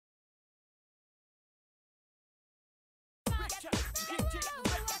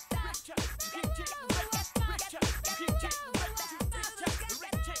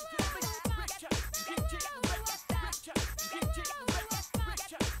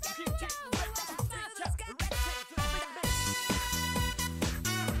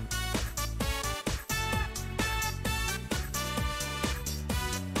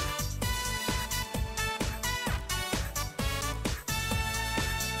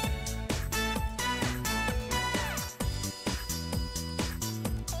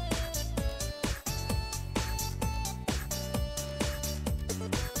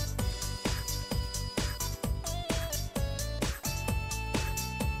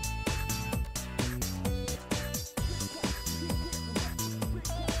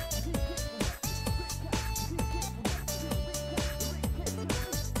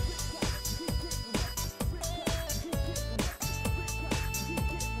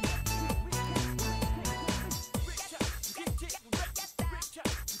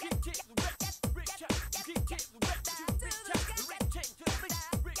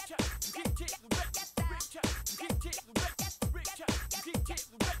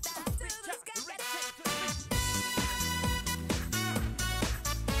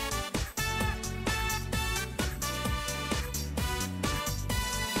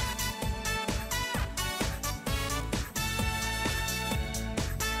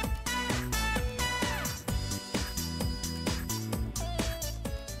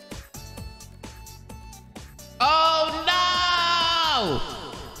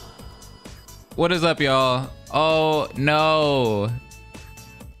What is up, y'all? Oh no,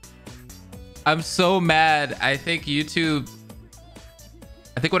 I'm so mad. I think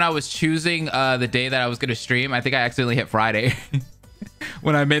when I was choosing the day that I was gonna stream, I think I accidentally hit Friday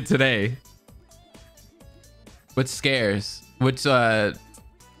when I meant today. Which scares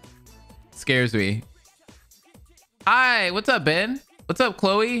me. Hi, what's up, Ben? What's up,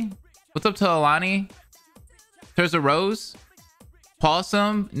 Chloe? What's up to Alani? There's a Rose,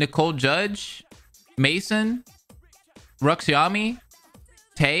 Possum, Nicole Judge, Mason, Ruxyami,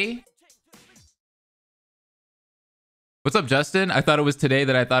 Tay. What's up, Justin? I thought it was today,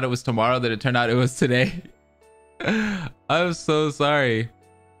 that I thought it was tomorrow, that it turned out it was today. I'm so sorry.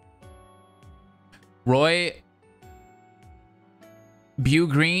 Roy, Bew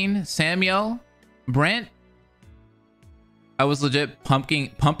Green, Samuel, Brent. I was legit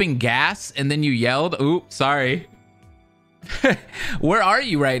pumping gas and then you yelled. Oops, sorry. Where are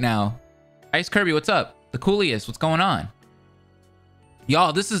you right now? Ice Kirby, what's up? The Cooliest, what's going on?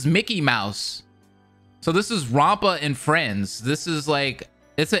 Y'all, this is Mickey Mouse. So this is Ronpa and Friends. This is like,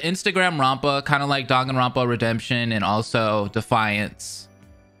 it's an Instagram Ronpa, kind of like Danganronpa Redemption and also Defiance.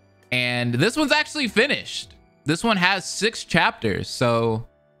 And this one's actually finished. This one has 6 chapters, so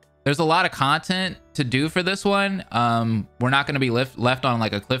there's a lot of content to do for this one. We're not going to be left on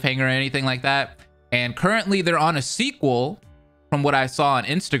like a cliffhanger or anything like that. And currently they're on a sequel from what I saw on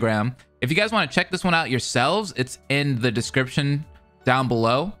Instagram. If you guys want to check this one out yourselves, it's in the description down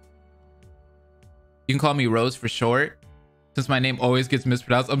below. You can call me Rose for short, since my name always gets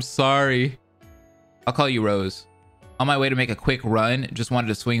mispronounced. I'm sorry. I'll call you Rose. On my way to make a quick run, just wanted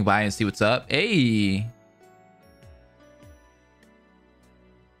to swing by and see what's up. Hey.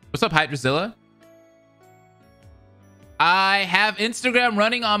 What's up, Hydrazilla? I have Instagram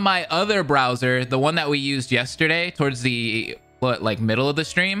running on my other browser, the one that we used yesterday towards the like middle of the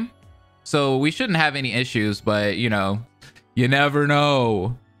stream. So we shouldn't have any issues, but you know, you never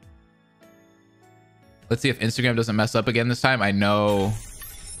know. Let's see if Instagram doesn't mess up again this time. I know.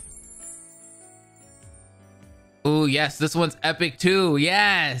 Oh, yes, this one's epic too.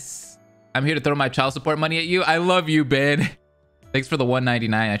 Yes. I'm here to throw my child support money at you. I love you, Ben. Thanks for the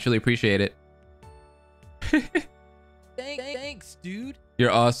 $1.99. I truly appreciate it. Thanks, dude.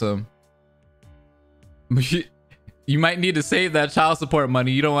 You're awesome. You might need to save that child support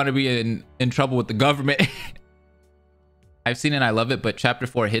money. You don't want to be in trouble with the government. I've seen it. I love it, but chapter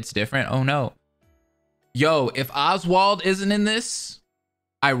 4 hits different. Oh no. Yo, if Oswald isn't in this,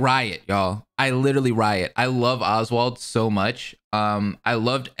 I riot, y'all. I literally riot. I love Oswald so much. I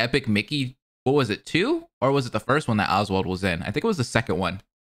loved Epic Mickey. What was it, 2? Or was it the first one that Oswald was in? I think it was the second one.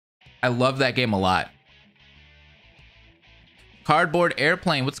 I love that game a lot. Cardboard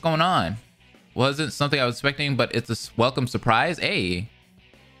Airplane, what's going on? Wasn't something I was expecting, but it's a welcome surprise. Hey.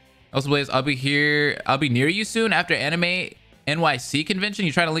 Also, Blaze, I'll be near you soon after Anime NYC convention.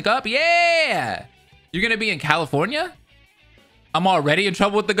 You trying to link up? Yeah! You're gonna be in California? I'm already in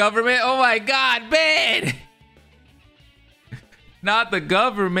trouble with the government? Oh my god, Ben! Not the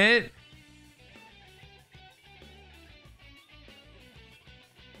government.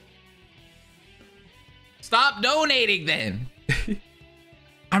 Stop donating then.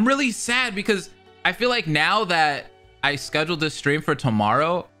 I'm really sad because I feel like now that I scheduled this stream for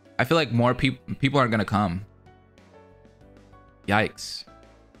tomorrow, I feel like more people aren't gonna come. Yikes.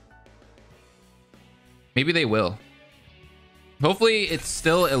 Maybe they will. Hopefully it's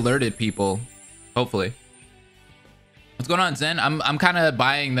still alerted people. Hopefully. What's going on, Zen? I'm kind of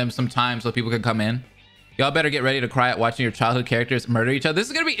buying them some time so people can come in. Y'all better get ready to cry at watching your childhood characters murder each other. This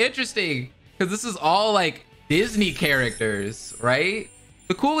is gonna be interesting because this is all like Disney characters, right?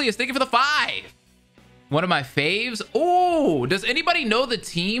 The coolest. Thank you for the 5. One of my faves. Oh, does anybody know the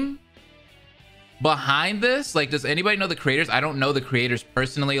team behind this? Like, does anybody know the creators? I don't know the creators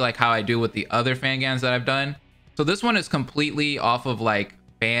personally, like how I do with the other fangans that I've done. So this one is completely off of like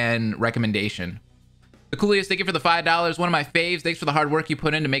fan recommendation. The coolest. Thank you for the $5. One of my faves. Thanks for the hard work you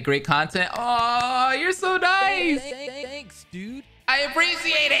put in to make great content. Oh, you're so nice. Thanks, dude. I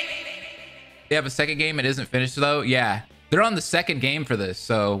appreciate it. They have a second game. It isn't finished though. Yeah, they're on the second game for this,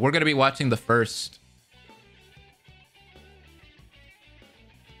 so we're gonna be watching the first.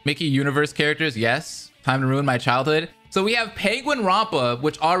 Mickey Universe characters, yes. Time to ruin my childhood. So we have Penguin Ronpa,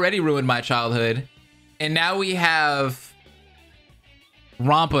 which already ruined my childhood, and now we have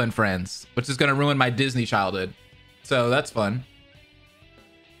Ronpa and Friends, which is gonna ruin my Disney childhood. So that's fun.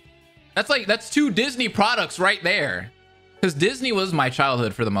 That's 2 Disney products right there. Because Disney was my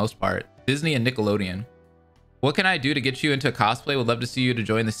childhood for the most part. Disney and Nickelodeon. What can I do to get you into cosplay? Would love to see you to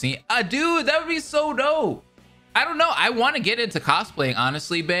join the scene. Dude, that would be so dope. I don't know. I want to get into cosplaying,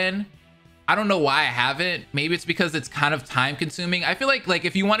 honestly, Ben. I don't know why I haven't. Maybe it's because it's kind of time consuming. I feel like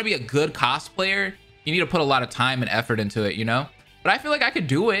if you want to be a good cosplayer, you need to put a lot of time and effort into it, you know? But I feel like I could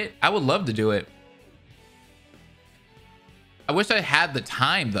do it. I would love to do it. I wish I had the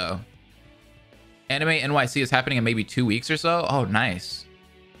time, though. Anime NYC is happening in maybe 2 weeks or so. Oh, nice.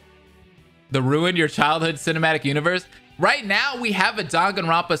 The ruined your childhood cinematic universe. Right now, we have a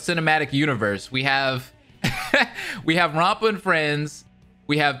Danganronpa cinematic universe. We have we have Ronpa and Friends.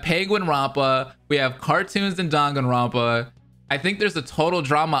 We have Penguin Ronpa. We have cartoons in Danganronpa. I think there's a Total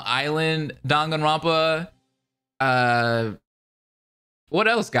Drama Island Danganronpa. What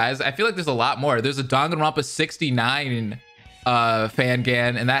else, guys? I feel like there's a lot more. There's a Danganronpa 69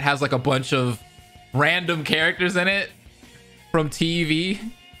 fangan, and that has like a bunch of random characters in it from TV.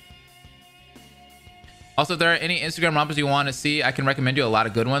 Also, if there are any Instagram rompas you want to see, I can recommend you a lot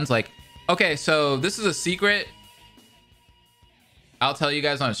of good ones. Like, okay, so this is a secret. I'll tell you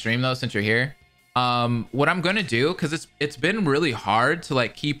guys on stream though, since you're here. What I'm gonna do, because it's been really hard to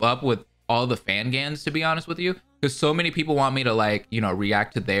like keep up with all the fangans, to be honest with you, because so many people want me to like, you know,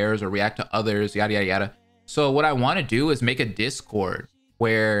 react to theirs or react to others, yada yada yada. So what I want to do is make a Discord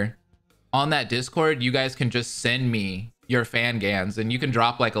where on that Discord you guys can just send me your fangans and you can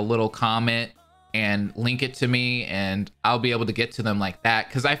drop like a little comment and link it to me and I'll be able to get to them like that,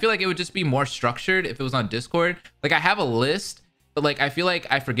 because I feel like it would just be more structured if it was on Discord. Like I have a list, but like I feel like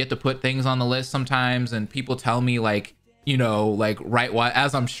I forget to put things on the list sometimes, and people tell me like, you know, like right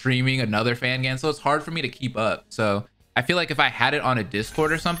as I'm streaming another fangan, so it's hard for me to keep up. So I feel like if I had it on a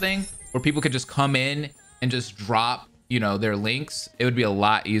Discord or something where people could just come in and just drop, you know, their links, it would be a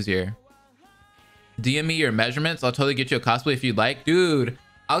lot easier. DM me your measurements. I'll totally get you a cosplay if you'd like. Dude,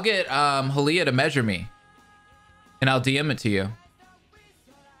 I'll get Halia to measure me and I'll DM it to you.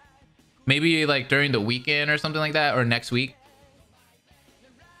 Maybe like during the weekend or something like that, or next week.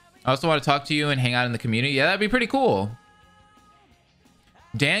 I also want to talk to you and hang out in the community. Yeah, that'd be pretty cool.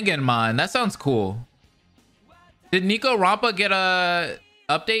 Danganronpa, that sounds cool. Did Nico Rampa get a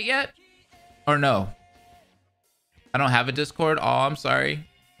update yet? Or no? I don't have a Discord. Oh, I'm sorry.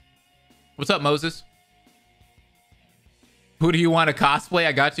 What's up, Moses? Who do you want to cosplay?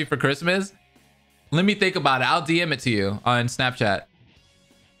 I got you for Christmas. Let me think about it. I'll DM it to you on Snapchat.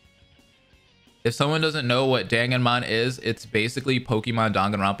 If someone doesn't know what Danganronpa is, it's basically Pokemon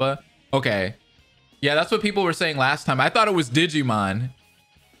Danganronpa. Okay. Yeah, that's what people were saying last time. I thought it was Digimon.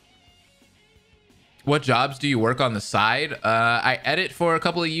 What jobs do you work on the side? I edit for a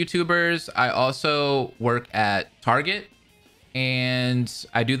couple of YouTubers. I also work at Target. And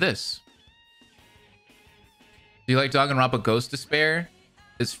I do this. Do you like Danganronpa Ghost Despair?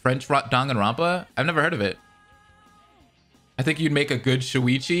 Is French Danganronpa? I've never heard of it. I think you'd make a good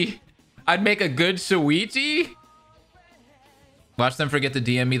Shuichi. I'd make a good Shuichi. Watch them forget to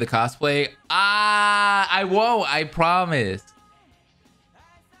DM me the cosplay. I won't. I promise.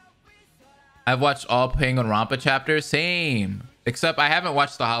 I've watched all Penguin Rampa chapters. Same. Except I haven't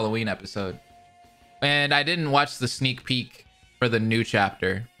watched the Halloween episode. And I didn't watch the sneak peek for the new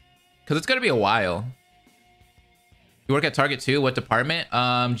chapter. Because it's going to be a while. You work at Target too? What department?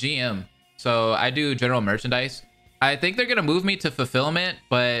 GM. So I do general merchandise. I think they're gonna move me to fulfillment,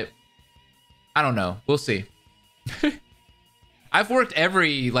 but I don't know. We'll see. I've worked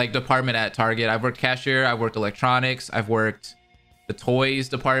every like department at Target. I've worked cashier, I've worked electronics, I've worked the toys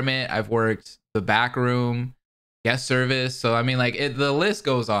department, I've worked the back room, guest service. So I mean, like the list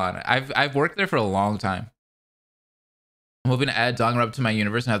goes on. I've worked there for a long time. I'm hoping to add Danganronpa to my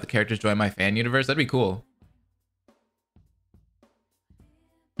universe and have the characters join my fan universe. That'd be cool.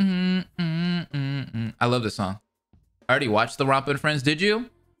 I love this song. I already watched the Ronpa and Friends. Did you?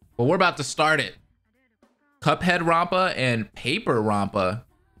 Well, we're about to start it. Cuphead Ronpa and Paper Ronpa.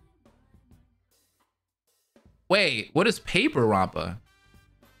 Wait, what is Paper Ronpa?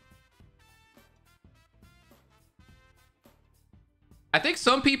 I think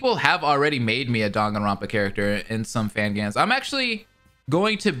some people have already made me a Danganronpa character in some fan games. I'm actually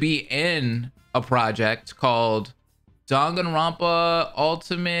going to be in a project called Danganronpa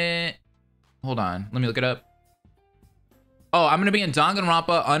Ultimate. Hold on, let me look it up. Oh, I'm gonna be in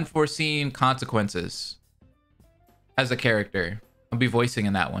Danganronpa Unforeseen Consequences as a character. I'll be voicing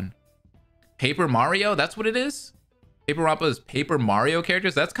in that one. Paper Mario, that's what it is? Paper Ronpa is Paper Mario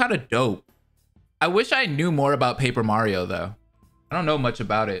characters? That's kind of dope. I wish I knew more about Paper Mario though. I don't know much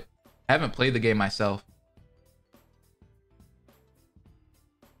about it. I haven't played the game myself.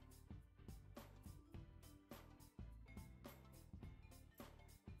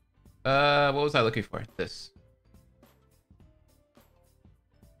 What was I looking for? This.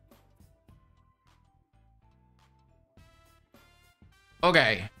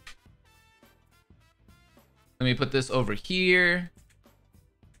 Okay. Let me put this over here.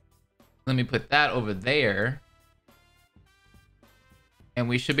 Let me put that over there. And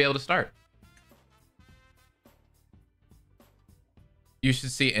we should be able to start. You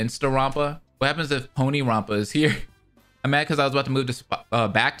should see Insta Ronpa. What happens if Pony Ronpa is here? I'm mad because I was about to move to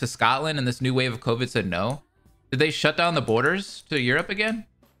back to Scotland and this new wave of COVID said no. Did they shut down the borders to Europe again?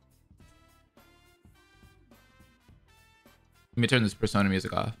 Let me turn this Persona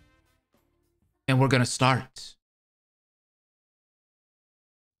music off. And we're gonna start.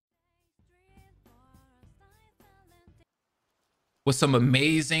 With some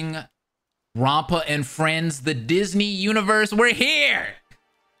amazing Ronpa and Friends, the Disney universe. We're here!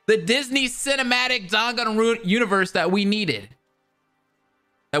 The Disney cinematic Danganronpa universe that we needed.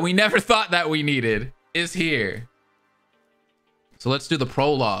 That we never thought that we needed is here. So let's do the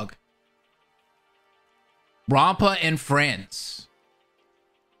prologue. Ronpa and Friends.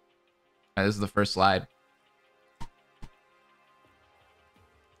 All right, this is the first slide.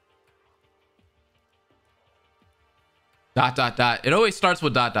 Dot, dot, dot. It always starts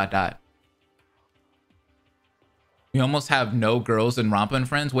with dot, dot, dot. We almost have no girls in Ronpa and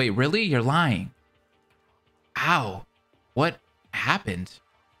Friends. Wait, really? You're lying. Ow. What happened?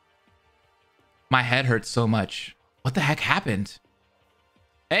 My head hurts so much. What the heck happened?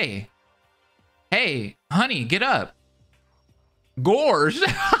 Hey. Hey, honey, get up. Gorge.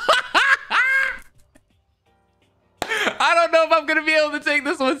 I don't know if I'm gonna be able to take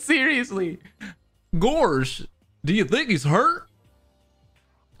this one seriously. Gorge, do you think he's hurt?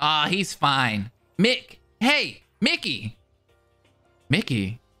 Ah, he's fine. Mick, hey, Mickey.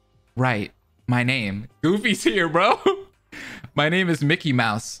 Mickey, right, my name. Goofy's here, bro. My name is Mickey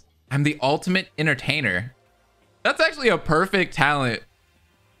Mouse. I'm the ultimate entertainer. That's actually a perfect talent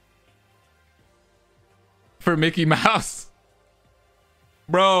for Mickey Mouse.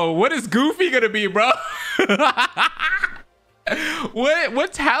 Bro, what is Goofy gonna be, bro?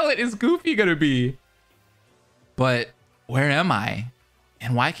 What talent is Goofy gonna be? But where am I?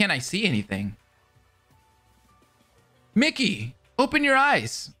 And why can't I see anything? Mickey, open your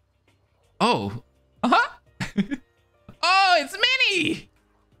eyes. Oh, oh, it's Minnie.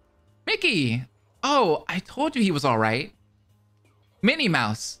 Mickey. Oh, I told you he was all right. Minnie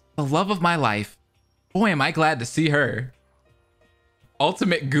Mouse, the love of my life. Boy, am I glad to see her.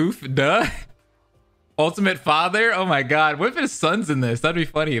 Ultimate goof, duh. Ultimate father. Oh my god, what if his son's in this? That'd be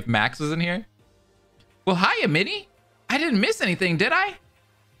funny if Max was in here. Well, hiya, Minnie. I didn't miss anything, did I?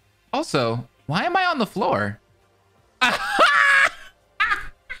 Also, why am I on the floor? Yo!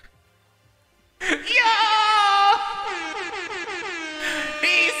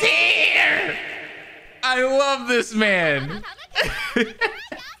 He's here! I love this man.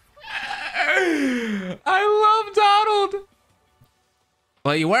 I love Donald.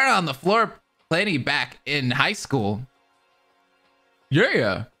 Well, you weren't on the floor plenty back in high school.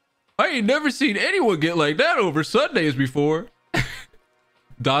 Yeah. I ain't never seen anyone get like that over Sundays before.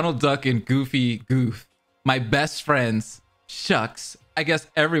 Donald Duck and Goofy Goof. My best friends. Shucks. I guess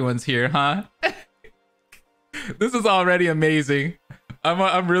everyone's here, huh? This is already amazing.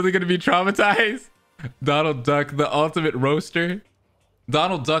 I'm really gonna be traumatized. Donald Duck, the ultimate roaster.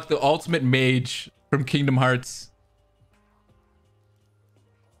 Donald Duck, the ultimate mage from Kingdom Hearts.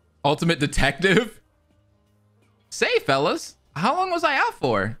 Ultimate detective. Say, fellas, how long was I out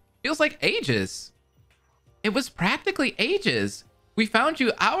for? Feels like ages. It was practically ages. We found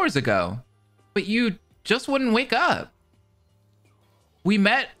you hours ago, but you just wouldn't wake up. We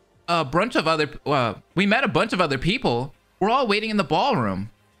met a bunch of other people. We're all waiting in the ballroom.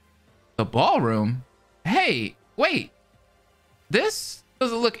 The ballroom? Hey, wait. This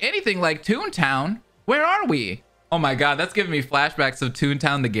doesn't look anything like Toontown. Where are we? Oh my god, that's giving me flashbacks of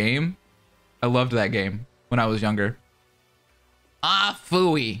Toontown the game. I loved that game when I was younger. Ah,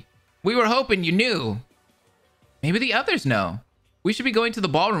 phooey. We were hoping you knew. Maybe the others know. We should be going to the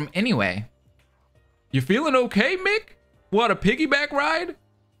ballroom anyway. You feeling okay, Mick? Want a piggyback ride?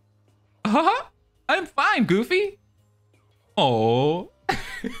 Huh? I'm fine, Goofy. Oh.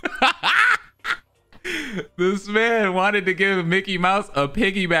 This man wanted to give Mickey Mouse a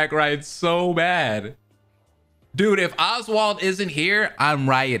piggyback ride so bad. Dude, if Oswald isn't here, I'm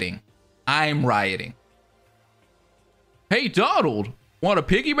rioting. I'm rioting. Hey, Donald, want a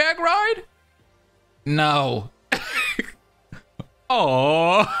piggyback ride? No.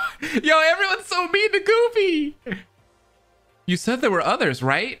 Oh, yo, everyone's so mean to Goofy. You said there were others,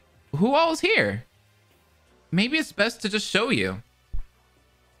 right? Who all's here? Maybe it's best to just show you.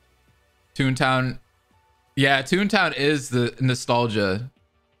 Toontown. Yeah, Toontown is the nostalgia.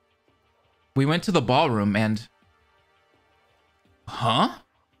 We went to the ballroom and... Huh?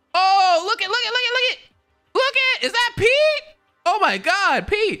 Oh, look it! Is that Pete? Oh my god,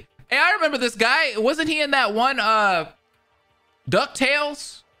 Pete. Hey, I remember this guy. Wasn't he in that one,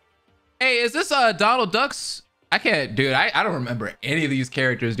 DuckTales? Hey, is this, Donald Duck's? I can't, dude, I don't remember any of these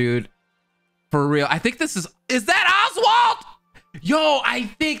characters, dude. For real. I think this is that Oswald? Yo, I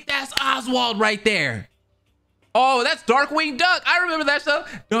think that's Oswald right there. Oh, that's Darkwing Duck. I remember that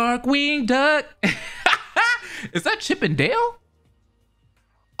stuff. Darkwing Duck. Is that Chip and Dale?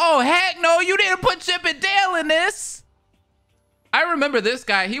 Oh, heck no, you didn't put Chip and Dale in this. I remember this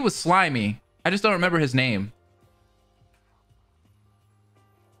guy. He was slimy. I just don't remember his name.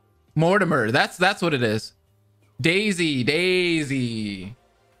 Mortimer. That's what it is. Daisy.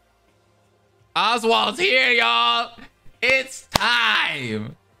 Oswald's here, y'all. It's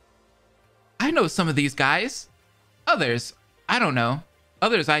time. I know some of these guys. Others, I don't know.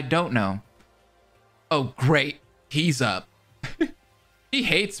 Others, I don't know. Oh, great. He's up. He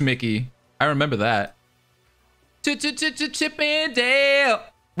hates Mickey. I remember that. Chip and Dale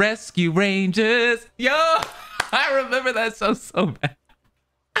Rescue Rangers. Yo, I remember that so bad.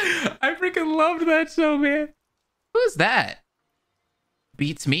 I freaking loved that show, man. Who's that?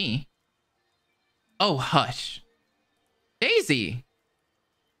 Beats me. Oh, hush. Daisy.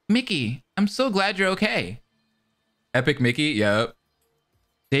 Mickey, I'm so glad you're okay. Epic Mickey, yep.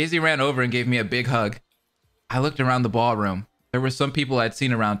 Daisy ran over and gave me a big hug. I looked around the ballroom. There were some people I'd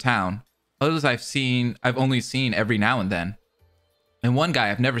seen around town. Others I've only seen every now and then. And one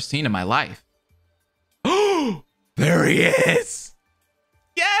guy I've never seen in my life. Oh, there he is.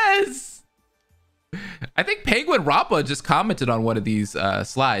 Yes. I think Penguin Ronpa just commented on one of these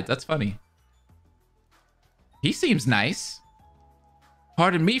slides. That's funny. He seems nice.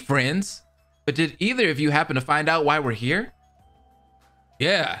 Pardon me, friends, but did either of you happen to find out why we're here?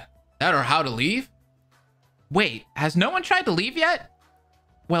 Yeah, that or how to leave? Wait, has no one tried to leave yet?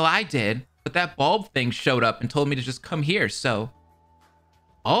 Well, I did, but that bulb thing showed up and told me to just come here, so...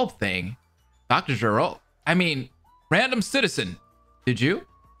 Bulb thing? Dr. Giraud? I mean, random citizen. Did you?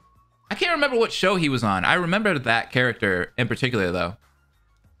 I can't remember what show he was on. I remember that character in particular, though.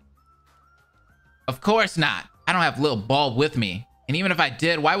 Of course not. I don't have little Bulb with me. And even if I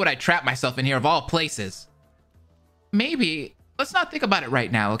did, why would I trap myself in here of all places? Maybe. Let's not think about it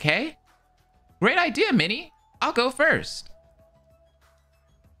right now, okay? Great idea, Minnie. I'll go first.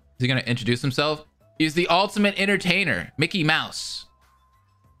 Is he gonna introduce himself? He's the ultimate entertainer, Mickey Mouse.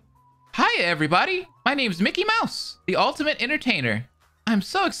 Hi, everybody. My name's Mickey Mouse, the ultimate entertainer. I'm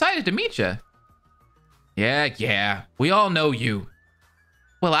so excited to meet you. Yeah. We all know you.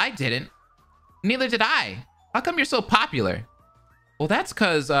 Well, I didn't. Neither did I. How come you're so popular? Well, that's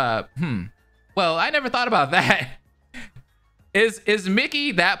cause, well, I never thought about that. Is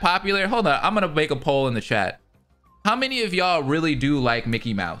Mickey that popular? Hold on, I'm gonna make a poll in the chat. How many of y'all really do like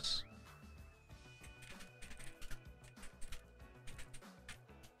Mickey Mouse?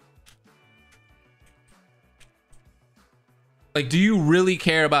 Like, do you really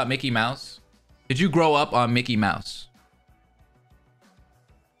care about Mickey Mouse? Did you grow up on Mickey Mouse?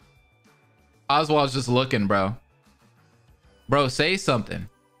 Oswald's just looking, bro. Bro, say something.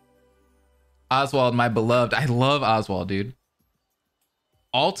 Oswald, my beloved. I love Oswald, dude.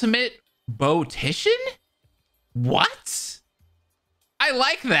 Ultimate Beautician? What? I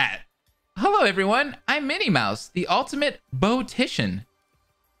like that. Hello, everyone. I'm Minnie Mouse, the ultimate Beautician.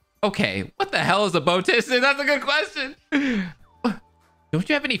 Okay, what the hell is a Beautician? That's a good question. Don't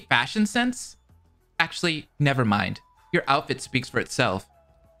you have any fashion sense? Actually, never mind. Your outfit speaks for itself.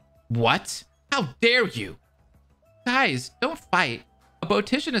 What? How dare you? Guys, don't fight. A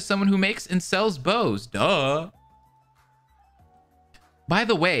beautician is someone who makes and sells bows. Duh. By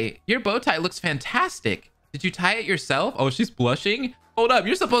the way, your bow tie looks fantastic. Did you tie it yourself? Oh, she's blushing? Hold up,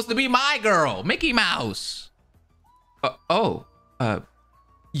 you're supposed to be my girl, Mickey Mouse.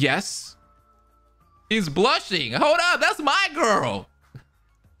 Yes. He's blushing. Hold up, that's my girl.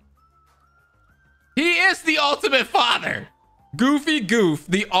 He is the ultimate father. Goofy Goof,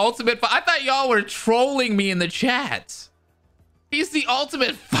 the ultimate father. I thought y'all were trolling me in the chat. He's the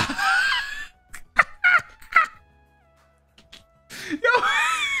ultimate father. Yo,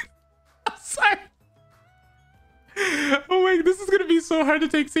 I'm sorry. Oh my, this is gonna be so hard to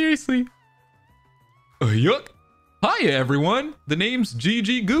take seriously. Yuck. Hiya, everyone. The name's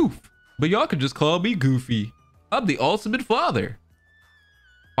GG Goof, but y'all can just call me Goofy. I'm the ultimate father.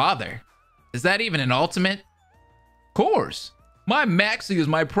 Father? Is that even an ultimate? Course. My Maxie is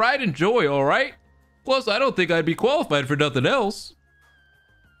my pride and joy, all right? Plus, I don't think I'd be qualified for nothing else.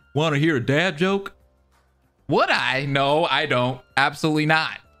 Want to hear a dad joke? Would I? No, I don't. Absolutely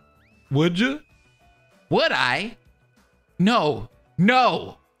not. Would you? Would I? No.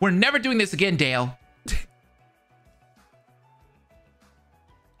 No. We're never doing this again, Dale.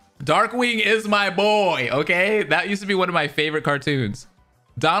 Darkwing is my boy, okay? That used to be one of my favorite cartoons.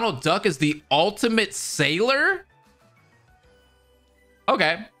 Donald Duck is the ultimate sailor?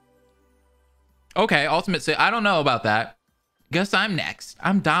 Okay. Okay, ultimate sailor. I don't know about that. Guess I'm next.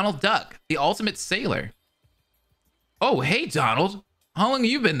 I'm Donald Duck, the ultimate sailor. Oh, hey, Donald. How long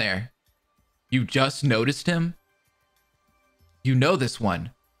have you been there? You just noticed him? You know this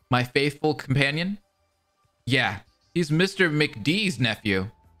one, my faithful companion? Yeah, he's Mr. McDee's nephew.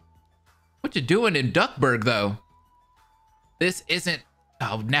 What you doing in Duckburg, though? This isn't...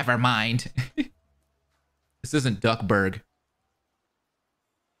 Oh, never mind. This isn't Duckburg.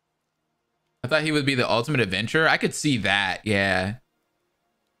 I thought he would be the ultimate adventurer. I could see that, yeah.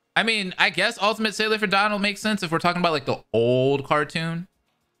 I mean, I guess Ultimate Sailor for Donald makes sense if we're talking about like the old cartoon.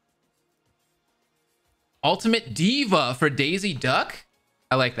 Ultimate Diva for Daisy Duck?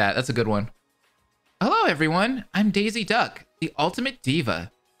 I like that. That's a good one. Hello, everyone. I'm Daisy Duck, the ultimate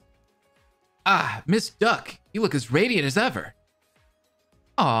diva. Ah, Miss Duck, you look as radiant as ever.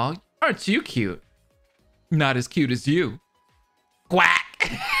 Aw, aren't you cute? Not as cute as you. Quack!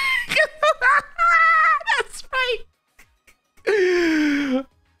 That's right.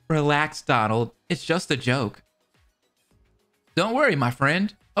 Relax, Donald. It's just a joke. Don't worry, my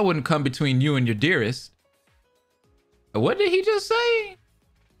friend. I wouldn't come between you and your dearest. What did he just say?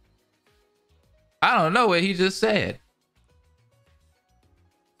 I don't know what he just said.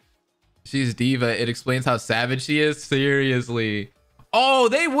 She's diva. It explains how savage she is. Seriously. Oh,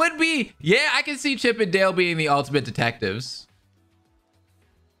 they would be. Yeah, I can see Chip and Dale being the ultimate detectives.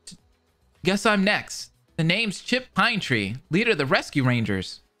 Guess I'm next. The name's Chip Pinetree, leader of the Rescue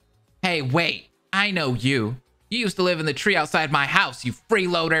Rangers. Hey, wait. I know you. You used to live in the tree outside my house, you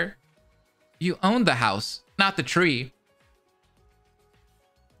freeloader. You owned the house, not the tree.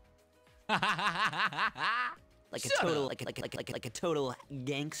 Like a total, like a total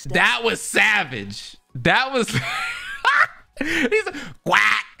gangster. That was savage. That was. He's like,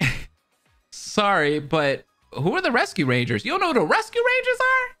 quack. Sorry, but who are the Rescue Rangers? You don't know who the Rescue Rangers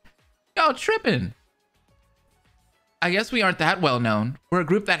are? Y'all tripping. I guess we aren't that well known. We're a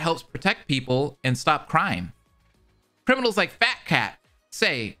group that helps protect people and stop crime. Criminals like Fat Cat.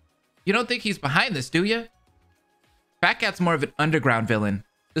 Say, you don't think he's behind this, do you? Fat Cat's more of an underground villain.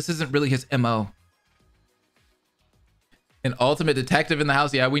 This isn't really his MO. An ultimate detective in the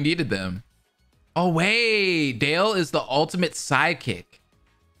house. Yeah, we needed them. Oh, wait. Dale is the ultimate sidekick.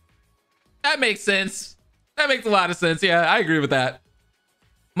 That makes sense. That makes a lot of sense. Yeah, I agree with that.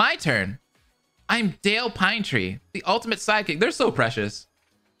 My turn. I'm Dale Pinetree, the ultimate sidekick. They're so precious.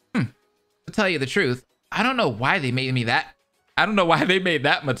 To tell you the truth, I don't know why they made me that. I don't know why they made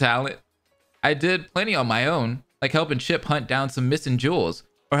that my talent. I did plenty on my own, like helping Chip hunt down some missing jewels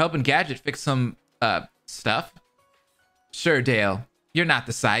or helping Gadget fix some stuff. Sure, Dale, you're not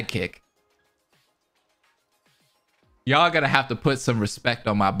the sidekick. Y'all gonna have to put some respect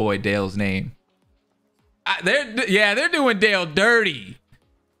on my boy Dale's name. They're doing Dale dirty.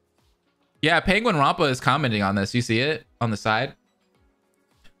 Yeah, Penguin Ronpa is commenting on this. You see it on the side?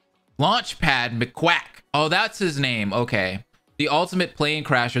 Launchpad McQuack. Oh, that's his name. Okay. The ultimate plane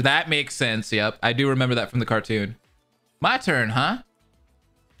crasher. That makes sense. Yep. I do remember that from the cartoon. My turn, huh?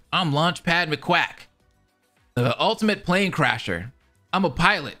 I'm Launchpad McQuack, the ultimate plane crasher. I'm a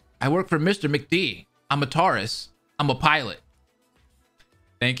pilot. I work for Mr. McD. I'm a Taurus. I'm a pilot.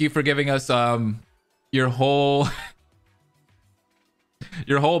 Thank you for giving us your whole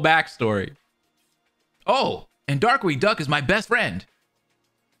your whole backstory. Oh, and Darkwing Duck is my best friend.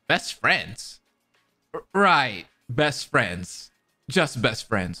 Best friends? Right. Best friends. Just best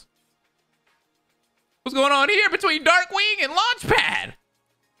friends. What's going on here between Darkwing and Launchpad?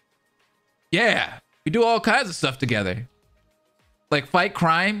 Yeah, we do all kinds of stuff together. Like fight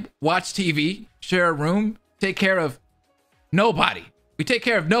crime, watch TV, share a room, take care of nobody. We take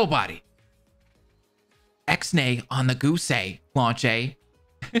care of nobody. X-nay on the goose-ay, Launch-ay.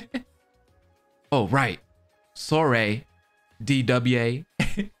 Oh, right. Sorry, DWA.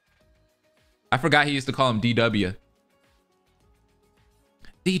 I forgot he used to call him DW.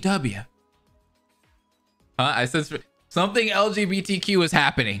 DW. I said something LGBTQ is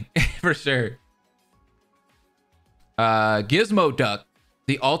happening for sure. Gizmo Duck,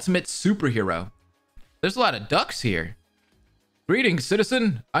 the ultimate superhero. There's a lot of ducks here. Greetings,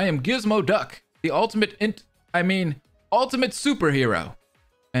 citizen. I am Gizmo Duck, the ultimate ultimate superhero.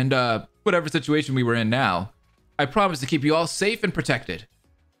 And whatever situation we were in now, I promise to keep you all safe and protected.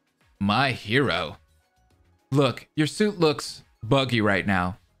 My hero. Look, your suit looks buggy right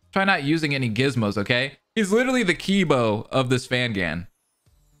now. Try not using any gizmos, okay? He's literally the Kibo of this fangan.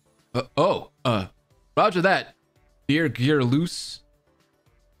 Roger that. Dear Gear Loose.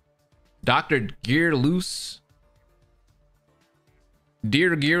 Dr. Gear Loose.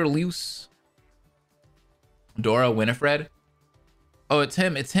 Dear Gear Loose. Dora Winifred. Oh, it's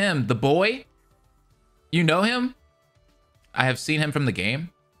him. It's him. The boy? You know him? I have seen him from the game.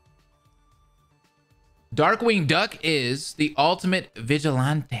 Darkwing Duck is the ultimate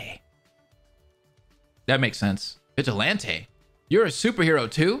vigilante. That makes sense. Vigilante? You're a superhero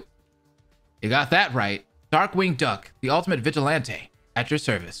too? You got that right. Darkwing Duck, the ultimate vigilante, at your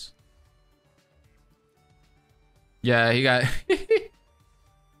service. Yeah, he got...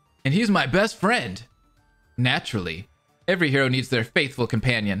 And he's my best friend. Naturally. Every hero needs their faithful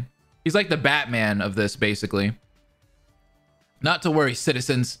companion. He's like the Batman of this, basically. Not to worry,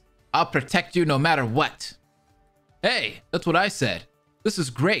 citizens. I'll protect you no matter what. Hey, that's what I said. This is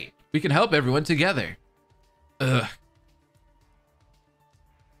great. We can help everyone together. Ugh.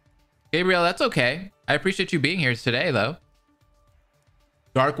 Gabriel, that's okay. I appreciate you being here today, though.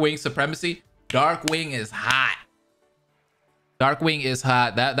 Darkwing supremacy. Darkwing is hot. Darkwing is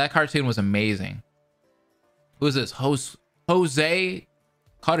hot. That cartoon was amazing. Who is this? Jose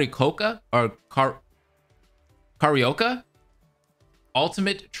Carioca or Carioca?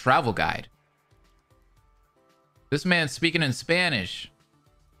 Ultimate travel guide. This man's speaking in Spanish.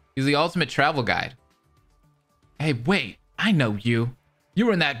 He's the ultimate travel guide. Hey, wait. I know you. You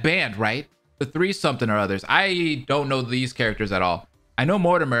were in that band, right? The three something or others. I don't know these characters at all. I know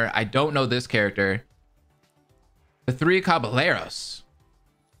Mortimer. I don't know this character. The Three Caballeros.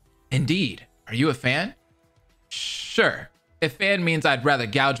 Indeed. Are you a fan? Sure. If fan means I'd rather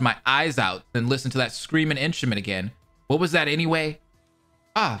gouge my eyes out than listen to that screaming instrument again. What was that anyway?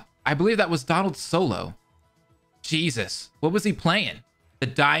 Ah, I believe that was Donald's solo. Jesus, what was he playing? The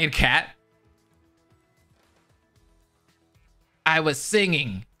dying cat? I was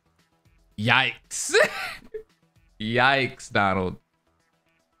singing. Yikes. Yikes, Donald.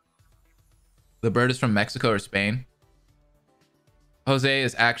 The bird is from Mexico or Spain. Jose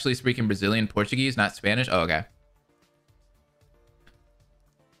is actually speaking Brazilian Portuguese, not Spanish. Oh, okay.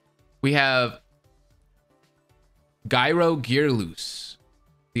 We have Gyro Gearloose,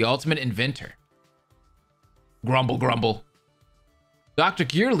 the ultimate inventor. Grumble, grumble. Dr.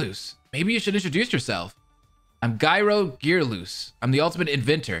 Gearloose, maybe you should introduce yourself. I'm Gyro Gearloose. I'm the ultimate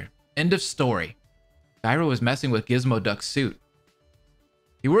inventor. End of story. Gyro was messing with Gizmo Duck's suit.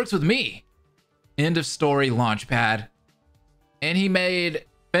 He works with me. End of story, Launchpad. And he made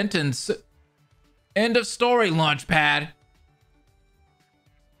Fenton's... End of story, Launchpad.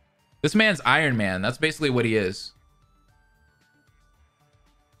 This man's Iron Man. That's basically what he is.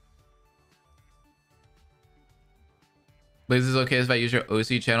 Liz, is it okay if I use your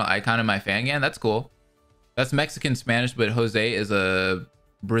OC channel icon in my fangan? That's cool. That's Mexican Spanish, but Jose is a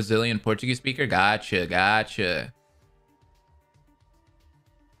Brazilian Portuguese speaker. Gotcha, gotcha.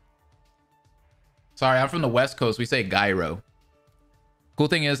 Sorry, I'm from the West Coast. We say gyro. Cool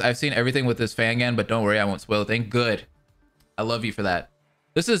thing is, I've seen everything with this fangan, but don't worry, I won't spoil a thing. Good. I love you for that.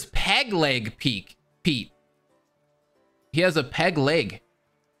 This is Peg Leg Pete. He has a peg leg.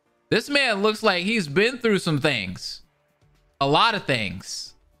 This man looks like he's been through some things. A lot of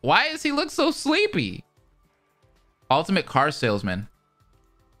things. Why does he look so sleepy? Ultimate car salesman.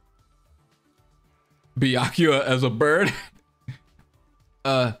 Byakuya as a bird.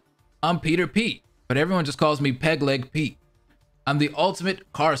 I'm Peter Pete, but everyone just calls me Peg Leg Pete. I'm the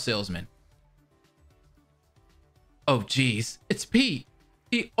ultimate car salesman. Oh, geez, it's Pete.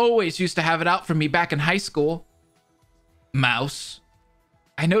 He always used to have it out for me back in high school. Mouse.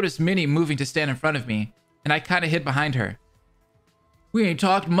 I noticed Minnie moving to stand in front of me, and I kind of hid behind her. We ain't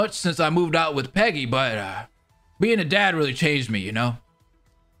talked much since I moved out with Peggy, but being a dad really changed me, you know?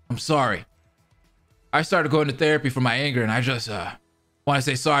 I'm sorry. I started going to therapy for my anger, and I just want to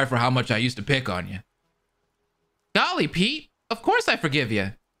say sorry for how much I used to pick on you. Golly, Pete, of course I forgive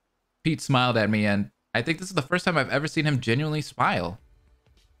you. Pete smiled at me, and I think this is the first time I've ever seen him genuinely smile.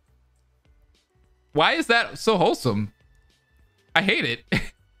 Why is that so wholesome? I hate it.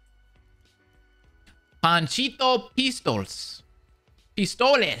 Panchito Pistols.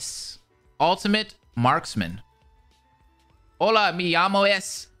 Pistoles. Ultimate marksman. Hola, mi llamo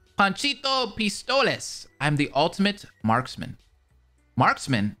es Panchito Pistoles. I'm the ultimate marksman.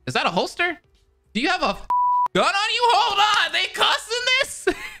 Marksman? Is that a holster? Do you have a gun on you? Hold on, they cussing this?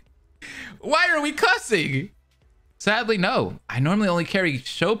 Why are we cussing? Sadly, no. I normally only carry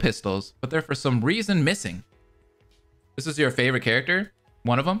show pistols, but they're for some reason missing. This is your favorite character?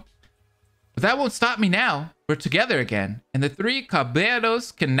 One of them? But that won't stop me now. We're together again, and the three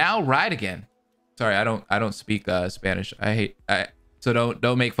caballeros can now ride again. Sorry, I don't speak Spanish. So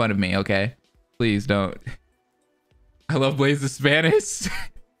don't make fun of me, okay? Please don't. I love Blaze's Spanish.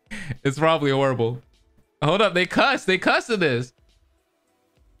 It's probably horrible. Hold up, they cuss in this.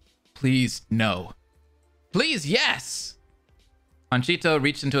 Please, no. Please, yes. Panchito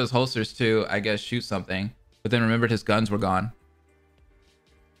reached into his holsters to, I guess, shoot something, but then remembered his guns were gone.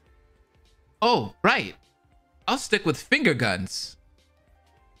 Oh, right. I'll stick with finger guns.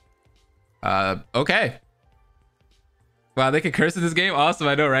 Okay. Wow, they can curse in this game? Awesome,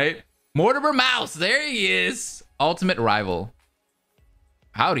 I know, right? Mortimer Mouse, there he is. Ultimate rival.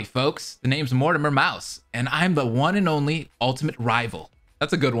 Howdy, folks. The name's Mortimer Mouse, and I'm the one and only ultimate rival.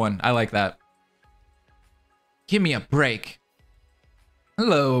 That's a good one. I like that. Give me a break.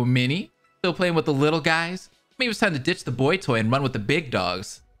 Hello, Minnie. Still playing with the little guys? Maybe it's time to ditch the boy toy and run with the big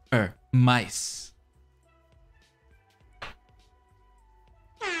dogs. Mice.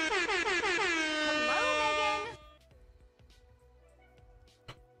 Hello, Megan.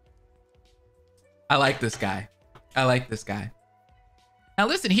 I like this guy. I like this guy. Now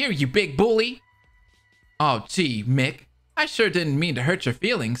listen here, you big bully. Oh, gee, Mick. I sure didn't mean to hurt your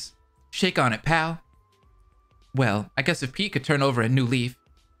feelings. Shake on it, pal. Well, I guess if Pete could turn over a new leaf.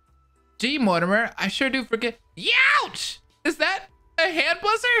 Gee, Mortimer, I sure do forget. Youch! Is that a hand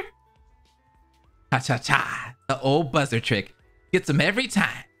buzzer? Ha-cha-cha. The old buzzer trick. Gets him every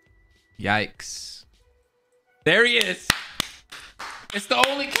time. Yikes. There he is. It's the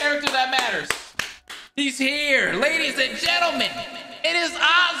only character that matters. He's here, ladies and gentlemen. It is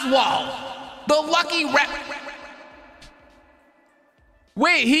Oswald, the lucky rap.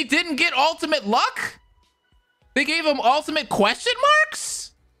 Wait, he didn't get ultimate luck? They gave him ultimate question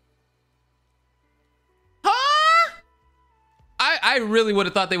marks? Huh? I really would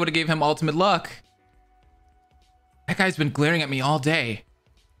have thought they would have gave him ultimate luck. That guy's been glaring at me all day.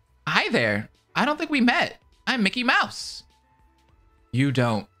 Hi there. I don't think we met. I'm Mickey Mouse. You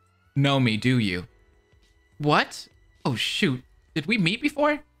don't know me, do you? What? Oh, shoot. Did we meet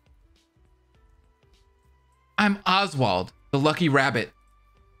before? I'm Oswald, the lucky rabbit.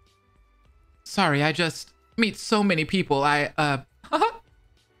 Sorry, I just meet so many people. I'm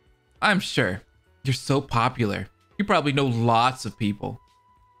sure. You're so popular. You probably know lots of people.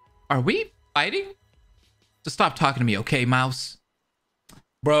 Are we fighting? Just stop talking to me, okay, Mouse?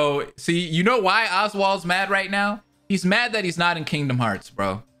 Bro, see, you know why Oswald's mad right now? He's mad that he's not in Kingdom Hearts,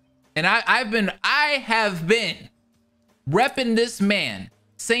 bro. And I have been repping this man,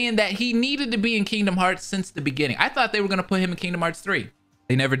 saying that he needed to be in Kingdom Hearts since the beginning. I thought they were gonna put him in Kingdom Hearts 3.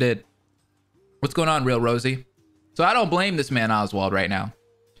 They never did. What's going on, Real Rosie? So I don't blame this man Oswald right now.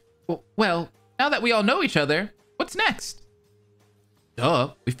 Well, now that we all know each other, what's next?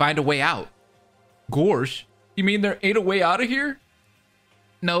 Duh, we find a way out. Gorsh, you mean there ain't a way out of here?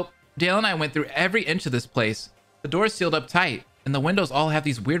 Nope. Dale and I went through every inch of this place. The door's sealed up tight, and the windows all have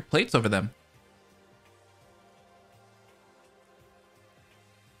these weird plates over them.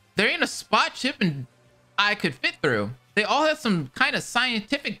 There ain't a spot chip and I could fit through. They all have some kind of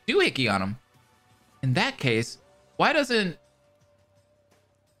scientific doohickey on them. In that case, why doesn't...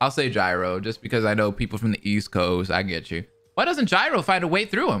 I'll say Gyro, just because I know people from the East Coast. I get you. Why doesn't Gyro find a way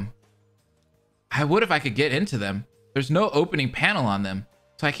through them? I would if I could get into them. There's no opening panel on them,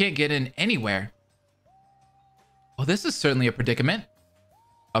 so I can't get in anywhere. Well, this is certainly a predicament.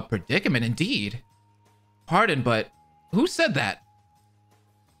 A predicament indeed. Pardon, but who said that?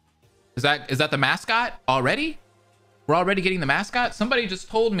 Is that the mascot already? We're already getting the mascot? Somebody just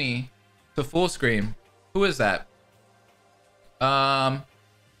told me to full screen. Who is that? I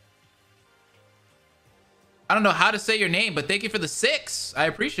don't know how to say your name, but thank you for the 6. I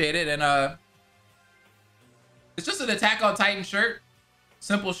appreciate it. And it's just an Attack on Titan shirt.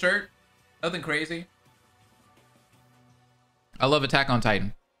 Simple shirt. Nothing crazy. I love Attack on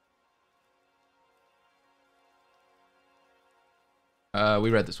Titan. We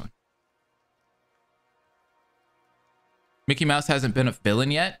read this one. Mickey Mouse hasn't been a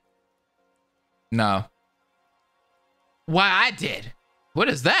villain yet? No. Why, I did. What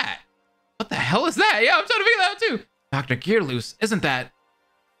is that? What the hell is that? Yeah, I'm trying to figure that out too. Dr. Gearloose, isn't that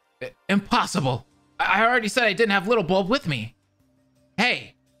impossible? I already said I didn't have Little Bulb with me.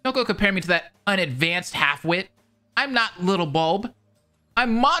 Hey, don't go compare me to that unadvanced half-wit. I'm not Little Bulb.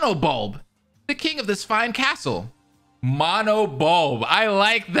 I'm Mono Bulb, the king of this fine castle. Mono Bulb, I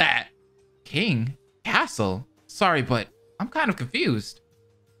like that. King? Castle? Sorry, but I'm kind of confused.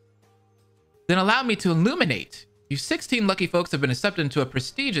 Then allow me to illuminate. You 16 lucky folks have been accepted into a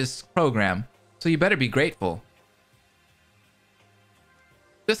prestigious program, so you better be grateful.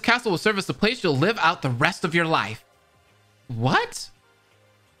 This castle will serve as the place you'll live out the rest of your life. What?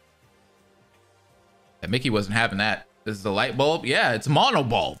 Yeah, Mickey wasn't having that. This is the light bulb? Yeah, it's Mono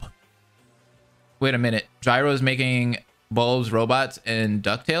Bulb. Wait a minute. Gyro's making bulbs, robots, and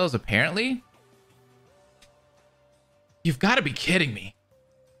DuckTales, apparently? You've got to be kidding me.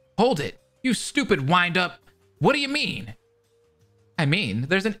 Hold it. You stupid wind-up. What do you mean? I mean,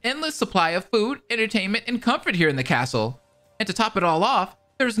 there's an endless supply of food, entertainment, and comfort here in the castle. And to top it all off,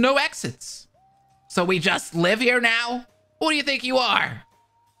 there's no exits. So we just live here now? Who do you think you are?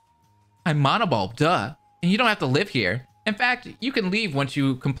 I'm Monobulb, duh. And you don't have to live here. In fact, you can leave once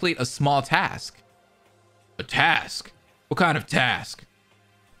you complete a small task. A task? What kind of task?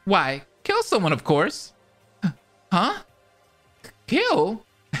 Why, kill someone, of course. Huh? Kill?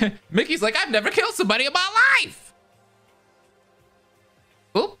 Mickey's like, I've never killed somebody in my life.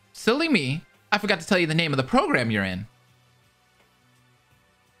 Oop, silly me. I forgot to tell you the name of the program you're in.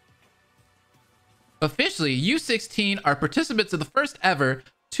 Officially, you 16 are participants of the first ever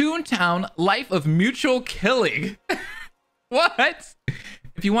Toontown Life of Mutual Killing. What?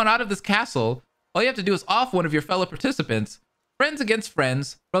 If you want out of this castle, all you have to do is off one of your fellow participants. Friends against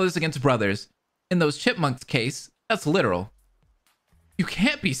friends, brothers against brothers. In those chipmunks' case, that's literal. You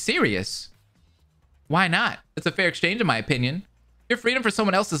can't be serious. Why not? It's a fair exchange in my opinion. Your freedom for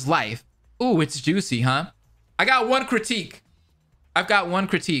someone else's life. Ooh, it's juicy, huh? I got one critique. I've got one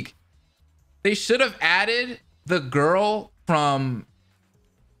critique. They should have added the girl from...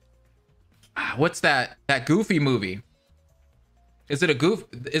 what's that? That Goofy movie. Is it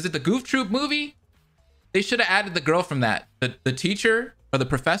the Goof Troop movie? They should have added the girl from that. The teacher or the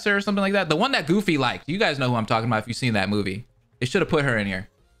professor or something like that. The one that Goofy liked. You guys know who I'm talking about if you've seen that movie. They should have put her in here.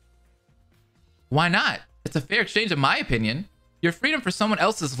 Why not? It's a fair exchange in my opinion. Your freedom for someone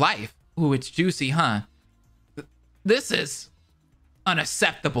else's life. Ooh, it's juicy, huh? This is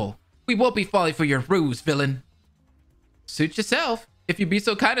unacceptable. We won't be falling for your ruse, villain. Suit yourself. If you be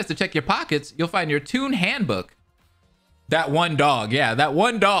so kind as to check your pockets, you'll find your Toon handbook. That one dog. Yeah, that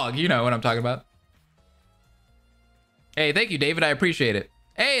one dog. You know what I'm talking about. Hey, thank you, David. I appreciate it.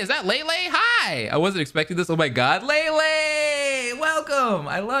 Hey, is that Lele? Hi. I wasn't expecting this. Oh my God. Lele, welcome.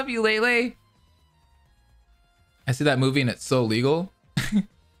 I love you, Lele. I see that movie and it's so legal.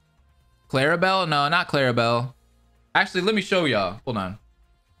 Clarabelle? No, not Clarabelle. Actually, let me show y'all. Hold on.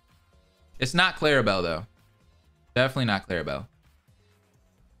 It's not Clarabelle, though. Definitely not Clarabelle.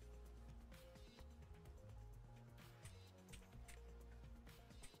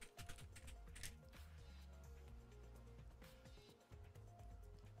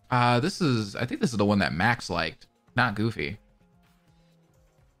 I think this is the one that Max liked, not Goofy.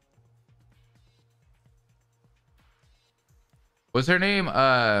 What's her name?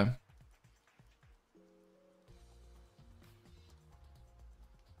 The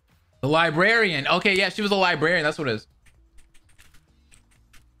librarian. Okay, yeah, she was a librarian. That's what it is.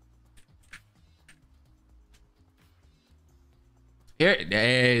 Here,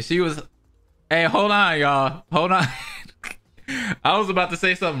 hey, she was. Hey, hold on, y'all. Hold on. I was about to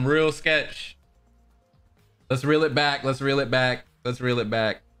say something real sketch. Let's reel it back. Let's reel it back. Let's reel it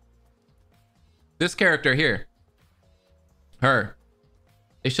back. This character here. Her.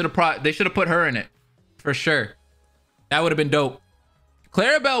 They should have put her in it. For sure. That would have been dope.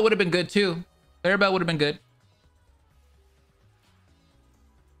 Clarabelle would have been good too. Clarabelle would have been good.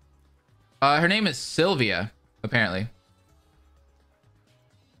 Her name is Sylvia, apparently.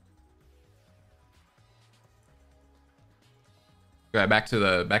 Right, back to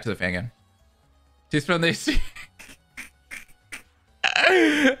the fan again. She's from the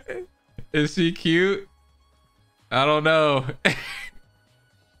Is she cute? I don't know.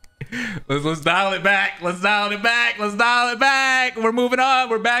 let's dial it back. Let's dial it back. Let's dial it back. We're moving on.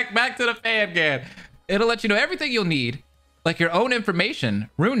 We're back to the fan again. It'll let you know everything you'll need, like your own information,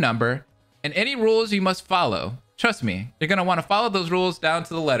 rune number, and any rules you must follow. Trust me, you're gonna want to follow those rules down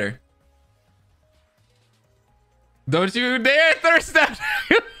to the letter. Don't you dare thirst after.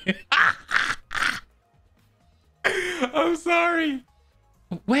 I'm sorry.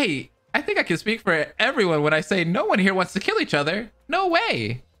 Wait, I think I can speak for everyone when I say no one here wants to kill each other. No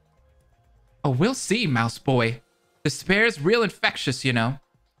way. Oh, we'll see, mouse boy. Despair's real infectious, you know.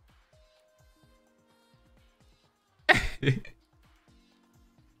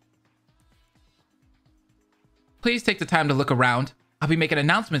 Please take the time to look around. I'll be making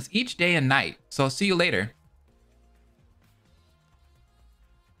announcements each day and night, so I'll see you later.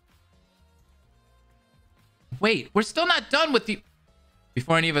 Wait, we're still not done with the...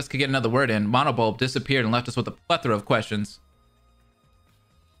 Before any of us could get another word in, Monobulb disappeared and left us with a plethora of questions.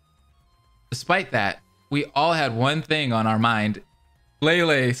 Despite that, we all had one thing on our mind.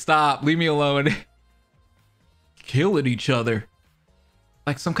 Lele, stop, leave me alone. Killing each other.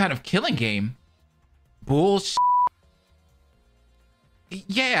 Like some kind of killing game. Bullshit.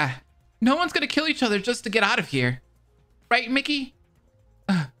 Yeah, no one's gonna kill each other just to get out of here. Right, Mickey?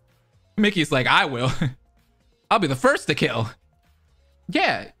 Mickey's like, I will. I'll be the first to kill.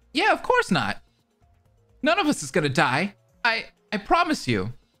 Yeah, of course not. None of us is gonna die. I promise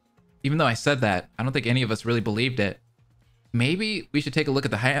you. Even though I said that, I don't think any of us really believed it. Maybe we should take a look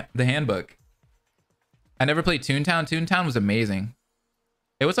at the handbook. I never played Toontown. Toontown was amazing.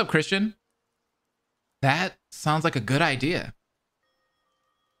 Hey, what's up, Christian? That sounds like a good idea.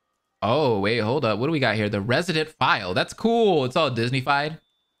 Oh, wait, hold up. What do we got here? The resident file. That's cool. It's all Disney-fied.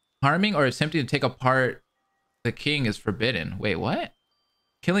 Harming or attempting to take apart the king is forbidden. Wait, what?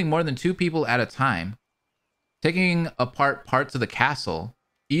 Killing more than 2 people at a time. Taking apart parts of the castle.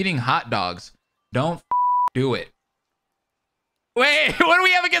 Eating hot dogs. Don't do it. Wait, what do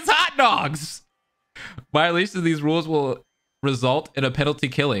we have against hot dogs? Violations of these rules will result in a penalty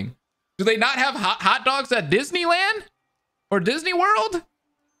killing. Do they not have hot dogs at Disneyland? Or Disney World?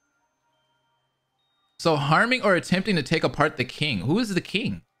 So harming or attempting to take apart the king. Who is the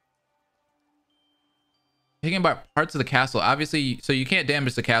king? Taking apart parts of the castle. Obviously, so you can't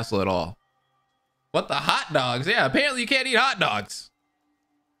damage the castle at all. What the hot dogs? Yeah, apparently you can't eat hot dogs.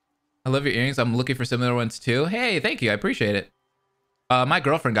 I love your earrings. I'm looking for similar ones too. Hey, thank you. I appreciate it. My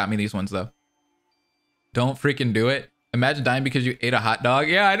girlfriend got me these ones though. Don't freaking do it. Imagine dying because you ate a hot dog.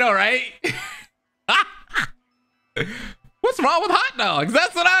 Yeah, I know, right? What's wrong with hot dogs?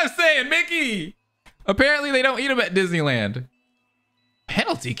 That's what I'm saying, Mickey. Apparently they don't eat them at Disneyland.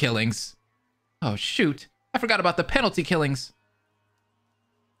 Penalty killings. Oh, shoot. I forgot about the penalty killings.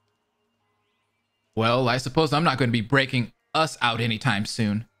 Well, I suppose I'm not going to be breaking us out anytime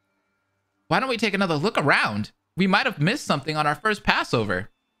soon. Why don't we take another look around? We might have missed something on our first Passover.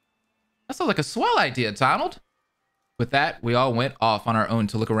 That sounds like a swell idea, Donald. With that, we all went off on our own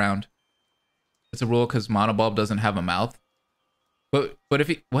to look around. It's a rule because Monobulb doesn't have a mouth. But if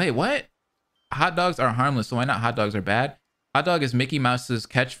he... Wait, what? Hot dogs are harmless, so why not hot dogs are bad? Hot dog is Mickey Mouse's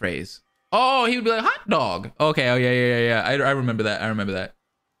catchphrase. Oh, he would be like, hot dog. Okay, oh, yeah. I remember that. I remember that.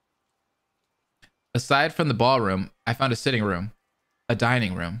 Aside from the ballroom, I found a sitting room, a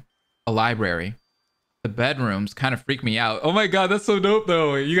dining room, a library. The bedrooms kind of freak me out. Oh my god, that's so dope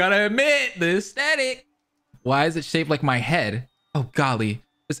though. You gotta admit, the aesthetic. Why is it shaped like my head? Oh golly,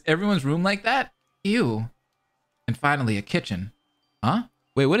 is everyone's room like that? Ew. And finally, a kitchen. Huh?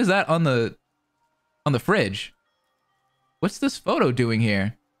 Wait, what is that on the fridge? What's this photo doing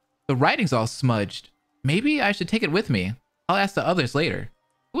here? The writing's all smudged. Maybe I should take it with me. I'll ask the others later.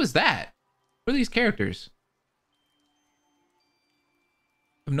 Who is that? Who are these characters?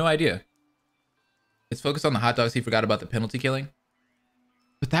 I have no idea. It's focused on the hot dogs. He forgot about the penalty killing.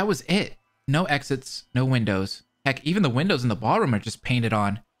 But that was it. No exits, no windows. Heck, even the windows in the ballroom are just painted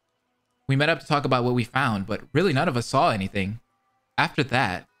on. We met up to talk about what we found, but really none of us saw anything. After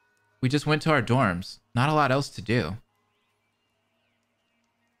that, we just went to our dorms. Not a lot else to do.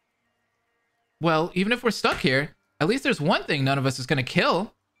 Well, even if we're stuck here, at least there's one thing none of us is gonna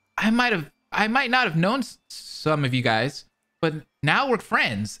kill. I might not have known some of you guys, but now we're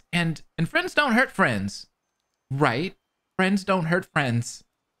friends, and friends don't hurt friends. Right? Friends don't hurt friends.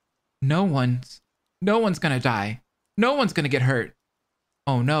 No one's gonna die. No one's gonna get hurt.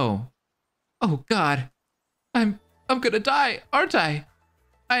 Oh no. Oh God. I'm gonna die, aren't I?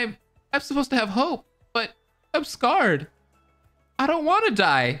 I'm supposed to have hope, but I'm scarred. I don't want to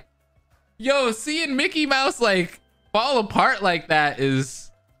die. Yo, seeing Mickey Mouse like fall apart like that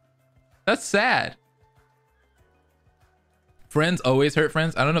that's sad. Friends always hurt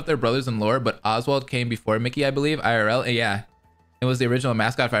friends. I don't know if they're brothers in lore, but Oswald came before Mickey, I believe, IRL. And yeah, it was the original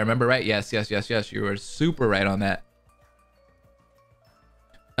mascot if I remember right. Yes. You were super right on that.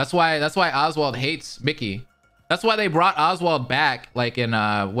 That's why Oswald hates Mickey. That's why they brought Oswald back, like in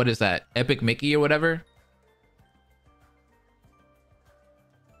what is that, Epic Mickey or whatever.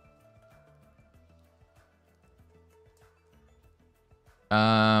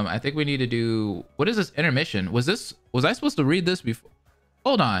 I think we need to do, what is this intermission? Was I supposed to read this before?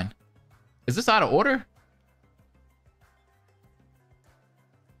 Hold on. Is this out of order?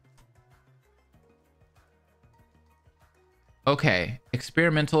 Okay.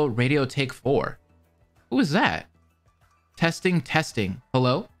 Experimental radio take 4. Who is that? Testing.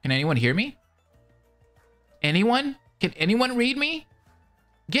 Hello? Can anyone hear me? Anyone? Can anyone read me?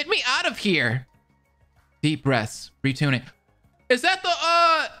 Get me out of here. Deep breaths. Retuning. Is that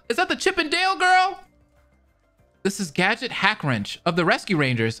the Chip and Dale girl? This is Gadget Hackwrench of the Rescue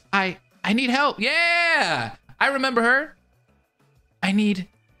Rangers. I need help. Yeah, I remember her. I need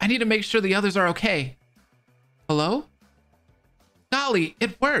to make sure the others are okay. Hello? Golly,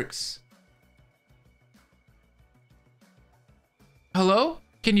 it works. Hello?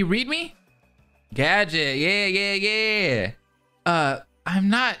 Can you read me? Gadget, yeah. I'm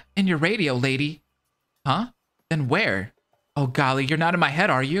not in your radio, lady. Huh? Then where? Oh, golly, you're not in my head,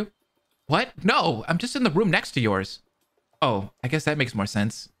 are you? What? No, I'm just in the room next to yours. Oh, I guess that makes more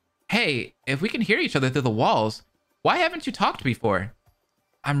sense. Hey, if we can hear each other through the walls, why haven't you talked before?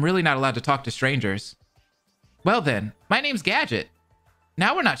 I'm really not allowed to talk to strangers. Well then, my name's Gadget.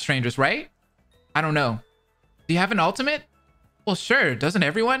 Now we're not strangers, right? I don't know. Do you have an ultimate? Well, sure, doesn't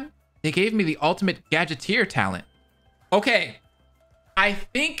everyone? They gave me the ultimate gadgeteer talent. Okay, I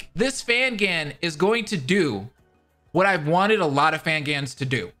think this fangan is going to do what I've wanted a lot of fangans to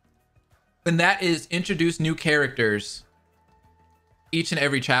do. And that is introduce new characters each and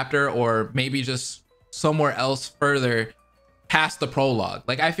every chapter, or maybe just somewhere else further past the prologue.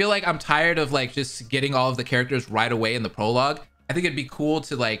 Like, I feel like I'm tired of like just getting all of the characters right away in the prologue. I think it'd be cool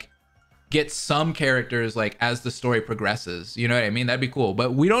to like get some characters like as the story progresses. You know what I mean? That'd be cool.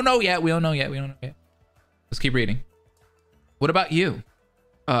 But we don't know yet. We don't know yet. Let's keep reading. What about you?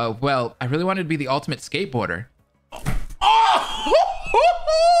 Well, I really wanted to be the ultimate skateboarder. Oh!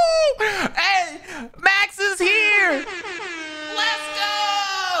 Hey, Max is here! Let's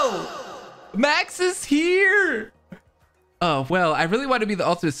go! Max is here! Oh, well, I really wanted to be the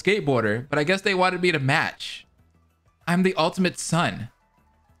ultimate skateboarder, but I guess they wanted me to match. I'm the ultimate son.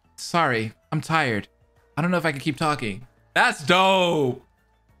 Sorry, I'm tired. I don't know if I can keep talking. That's dope!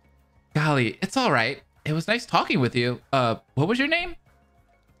 Golly, it's all right. It was nice talking with you. What was your name?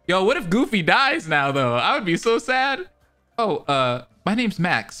 Yo, what if Goofy dies now, though? I would be so sad. Oh, my name's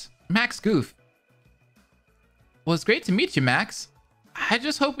Max. Max Goof. Well, it's great to meet you, Max. I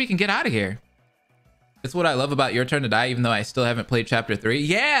just hope we can get out of here. It's what I love about Your Turn to Die, even though I still haven't played Chapter 3.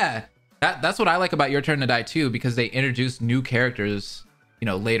 Yeah! That's what I like about Your Turn to Die, too, because they introduced new characters, you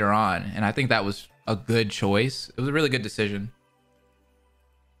know, later on. And I think that was a good choice. It was a really good decision.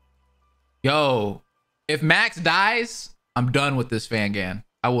 Yo, if Max dies, I'm done with this fangan.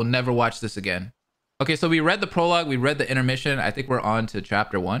 I will never watch this again. Okay, so we read the prologue, we read the intermission. I think we're on to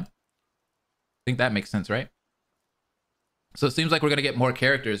chapter 1. I think that makes sense, right? So it seems like we're gonna get more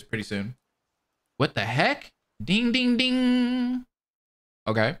characters pretty soon. What the heck? Ding, ding, ding.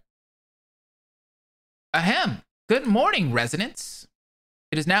 Okay. Ahem. Good morning, residents.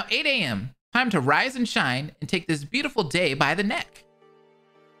 It is now 8 a.m. Time to rise and shine and take this beautiful day by the neck.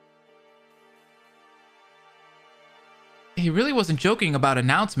 He really wasn't joking about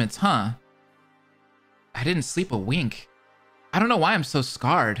announcements, huh? I didn't sleep a wink. I don't know why I'm so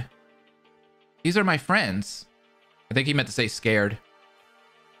scarred. These are my friends. I think he meant to say scared.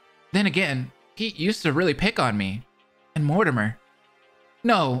 Then again, Pete used to really pick on me. And Mortimer.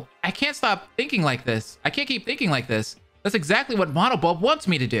 No, I can't stop thinking like this. I can't keep thinking like this. That's exactly what Monobulb wants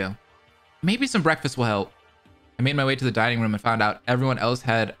me to do. Maybe some breakfast will help. I made my way to the dining room and found out everyone else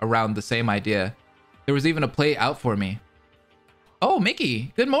had around the same idea. There was even a plate out for me. Oh,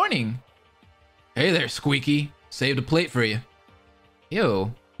 Mickey, good morning. Hey there, Squeaky. Saved a plate for you.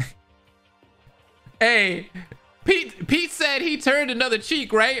 Ew. Hey, Pete said he turned another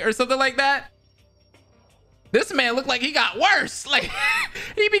cheek, right? Or something like that. This man looked like he got worse. Like,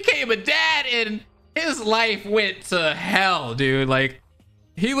 he became a dad and his life went to hell, dude. Like,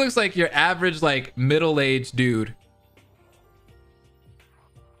 he looks like your average, like, middle-aged dude.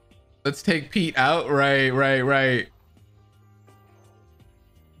 Let's take Pete out. Right.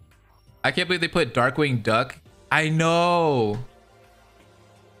 I can't believe they put Darkwing Duck. I know.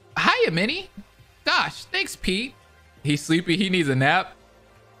 Hiya, Minnie. Gosh, thanks, Pete. He's sleepy. He needs a nap.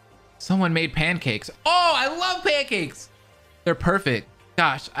 Someone made pancakes. Oh, I love pancakes. They're perfect.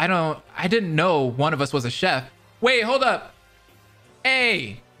 Gosh, I didn't know one of us was a chef. Wait, hold up.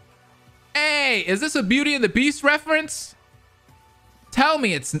 Hey, is this a Beauty and the Beast reference? Tell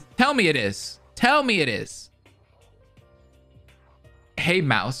me it is. Tell me it is. Hey,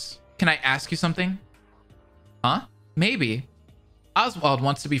 Mouse, can I ask you something? Huh? Maybe. Oswald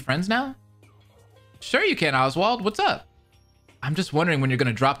wants to be friends now? Sure you can, Oswald. What's up? I'm just wondering when you're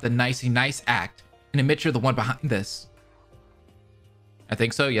gonna drop the nicey nice act and admit you're the one behind this. I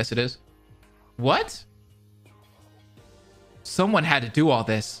think so. Yes, it is. What? Someone had to do all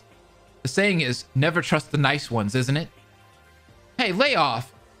this. The saying is, never trust the nice ones, isn't it? Hey, lay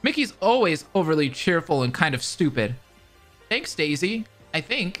off. Mickey's always overly cheerful and kind of stupid. Thanks, Daisy. I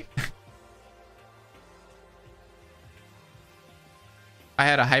think. I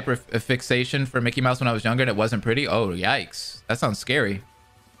had a hyper fixation for Mickey Mouse when I was younger and it wasn't pretty. Oh, yikes. That sounds scary.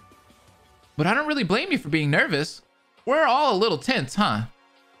 But I don't really blame you for being nervous. We're all a little tense, huh?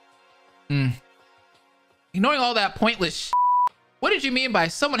 Ignoring all that pointless shit, what did you mean by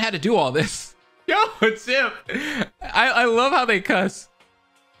someone had to do all this? Yo, Chip. I love how they cuss.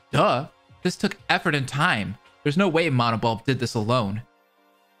 Duh. This took effort and time. There's no way Monobulb did this alone.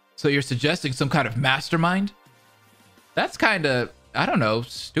 So you're suggesting some kind of mastermind? That's kind of, I don't know,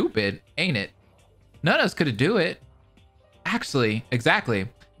 stupid, ain't it? None of us could do it. Actually, exactly.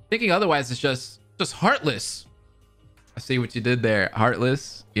 Thinking otherwise is just heartless. I see what you did there.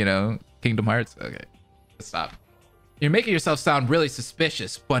 Heartless, you know, Kingdom Hearts. Okay, stop. You're making yourself sound really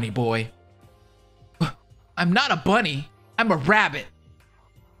suspicious, bunny boy. I'm not a bunny. I'm a rabbit.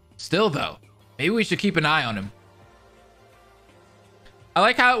 Still, though, maybe we should keep an eye on him. I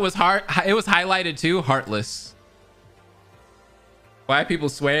like how it was highlighted too, heartless. Why are people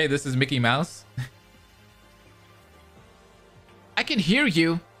swearing this is Mickey Mouse? I can hear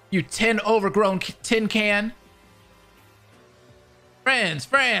you, you tin overgrown tin can.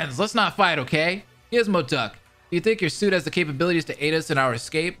 Friends, let's not fight, okay? Gizmo Duck, do you think your suit has the capabilities to aid us in our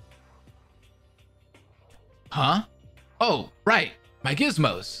escape? Huh? Oh, right, my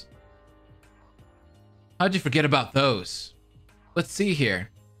gizmos. How'd you forget about those? Let's see here.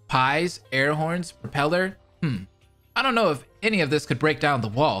 Pies, air horns, propeller. I don't know if any of this could break down the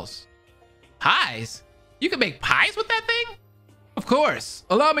walls. Pies? You can make pies with that thing? Of course.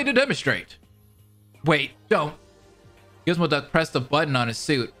 Allow me to demonstrate. Wait, don't. Gizmo Duck pressed a button on his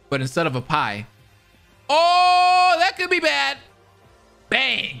suit, but instead of a pie. Oh, that could be bad.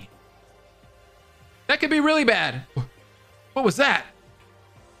 Bang. That could be really bad. What was that?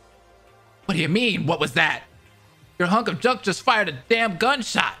 What do you mean, what was that? Your hunk of junk just fired a damn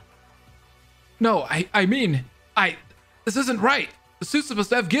gunshot. No, I mean, this isn't right. The suit's supposed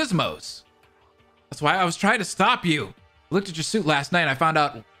to have gizmos. That's why I was trying to stop you. I looked at your suit last night and I found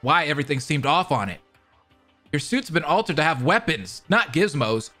out why everything seemed off on it. Your suit's been altered to have weapons, not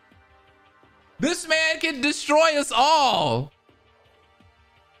gizmos. This man can destroy us all.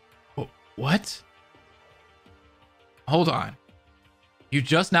 What? Hold on. You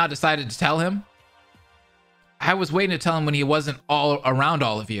just now decided to tell him? I was waiting to tell him when he wasn't all around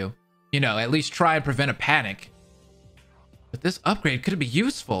all of you. You know, at least try and prevent a panic. But this upgrade could be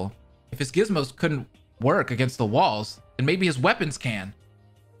useful. If his gizmos couldn't work against the walls, then maybe his weapons can.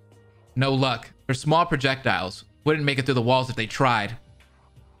 No luck. They're small projectiles. Wouldn't make it through the walls if they tried.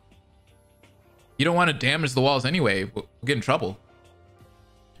 You don't want to damage the walls anyway. We'll get in trouble.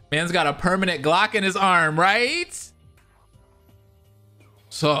 Man's got a permanent Glock in his arm, right?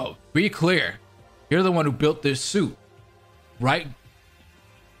 So, be clear. You're the one who built this suit, right?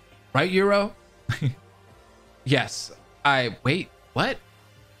 Right, Euro? Yes. Wait, what?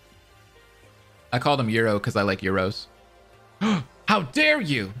 I called him Euro because I like Euros. How dare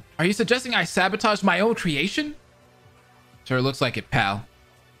you? Are you suggesting I sabotaged my own creation? Sure looks like it, pal.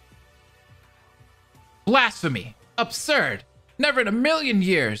 Blasphemy! Absurd! Never in a million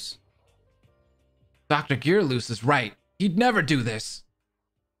years! Dr. Gearloose is right. He'd never do this.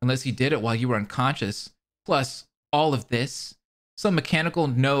 Unless he did it while you were unconscious. Plus, all of this. Some mechanical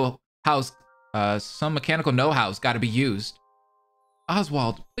know-how's got to be used.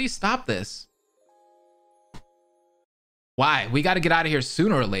 Oswald, please stop this. Why? We got to get out of here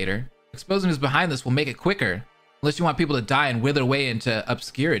sooner or later. Exposing who's behind this will make it quicker. Unless you want people to die and wither away into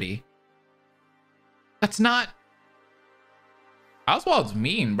obscurity. That's not... Oswald's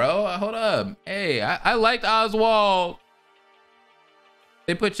mean, bro. Hold up. Hey, I liked Oswald.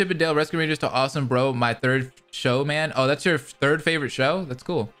 They put Chip and Dale Rescue Rangers to awesome, bro. My third show, man. Oh, that's your third favorite show? That's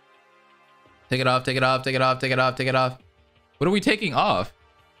cool. Take it off, take it off, take it off, take it off, take it off. What are we taking off?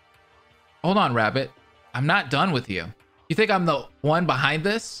 Hold on, Rabbit. I'm not done with you. You think I'm the one behind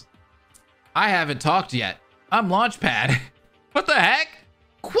this? I haven't talked yet. I'm Launchpad. What the heck?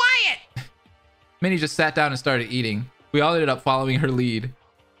 Quiet! Minnie just sat down and started eating. We all ended up following her lead.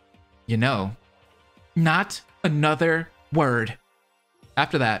 You know, not another word.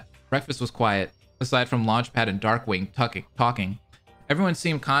 After that, breakfast was quiet, aside from Launchpad and Darkwing talking. Everyone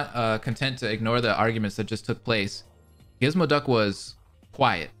seemed content to ignore the arguments that just took place. Gizmo Duck was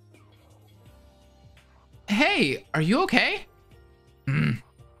quiet. Hey, are you okay?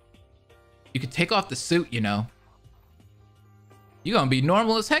 You could take off the suit, you know. You're gonna be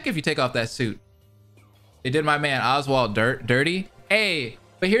normal as heck if you take off that suit. They did my man Oswald dirty. Hey,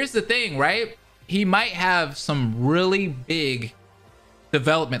 but here's the thing, right? He might have some really big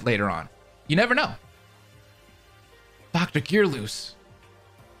development later on. You never know. Dr. Gearloose,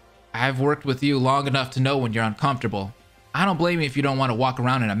 I've worked with you long enough to know when you're uncomfortable. I don't blame you if you don't want to walk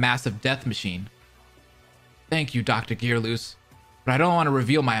around in a massive death machine. Thank you, Dr. Gearloose, but I don't want to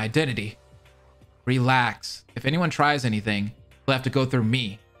reveal my identity. Relax. If anyone tries anything, they'll have to go through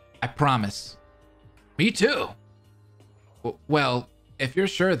me. I promise. Me too. Well, if you're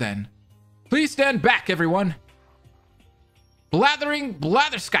sure then. Please stand back, everyone. Blathering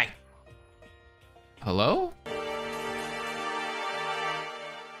Blatherskite. Hello?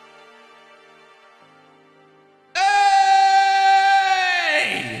 Hey!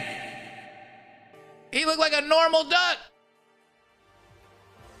 He looked like a normal duck.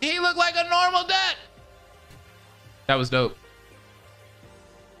 He looked like a normal duck. That was dope.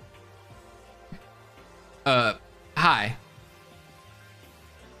 Hi.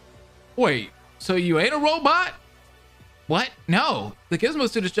 Wait, so you ain't a robot? What? No, the Gizmo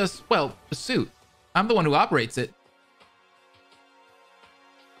suit is just, well, a suit. I'm the one who operates it.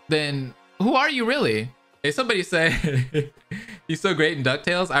 Then who are you really? Hey, somebody say he's so great in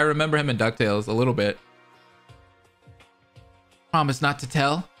DuckTales. I remember him in DuckTales a little bit. Promise not to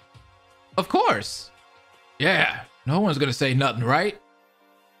tell? Of course. Yeah, no one's gonna say nothing, right?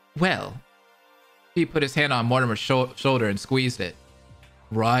 Well, he put his hand on Mortimer's shoulder and squeezed it.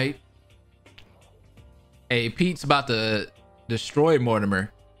 Right? Hey, Pete's about to destroy Mortimer.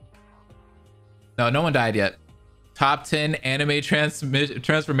 No, no one died yet. Top 10 anime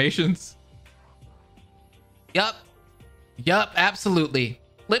transformations. Yup, absolutely.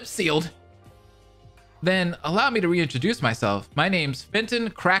 Lip sealed. Then allow me to reintroduce myself. My name's Fenton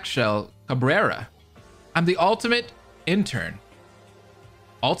Crackshell Cabrera. I'm the ultimate intern.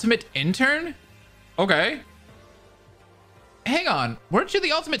 Ultimate intern? Okay. Hang on, weren't you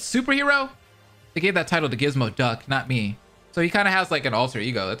the ultimate superhero? They gave that title to Gizmo Duck, not me. So he kind of has like an alter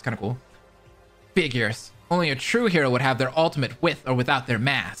ego. That's kind of cool. Figures. Only a true hero would have their ultimate with or without their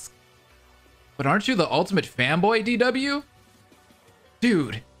mask. But aren't you the ultimate fanboy, DW?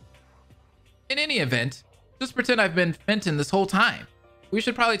 Dude. In any event, just pretend I've been Fenton this whole time. We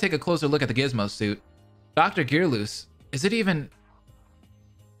should probably take a closer look at the Gizmo suit. Dr. Gearloose, is it even...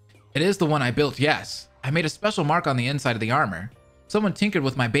 It is the one I built, yes. I made a special mark on the inside of the armor. Someone tinkered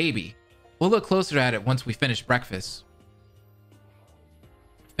with my baby. We'll look closer at it once we finish breakfast.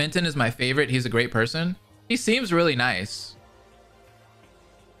 Fenton is my favorite. He's a great person. He seems really nice.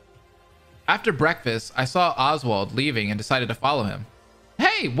 After breakfast, I saw Oswald leaving and decided to follow him.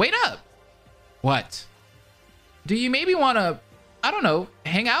 Hey, wait up! What? Do you maybe want to, I don't know,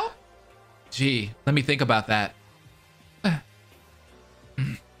 hang out? Gee, let me think about that.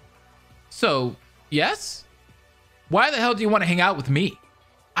 So, yes? Why the hell do you want to hang out with me?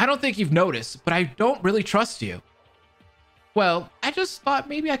 I don't think you've noticed, but I don't really trust you. Well, I just thought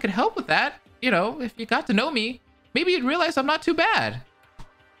maybe I could help with that. You know, if you got to know me, maybe you'd realize I'm not too bad.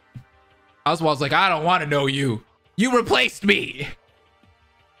 Oswald's like, I don't want to know you. You replaced me.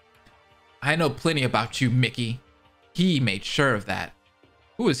 I know plenty about you, Mickey. He made sure of that.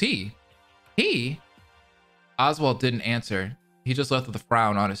 Who is he? He? Oswald didn't answer. He just left with a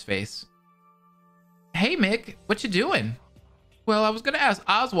frown on his face. Hey, Mick, what you doing? Well, I was gonna ask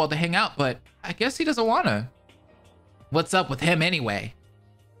Oswald to hang out, but I guess he doesn't wanna. What's up with him anyway?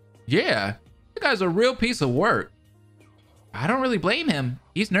 Yeah, that guy's a real piece of work. I don't really blame him.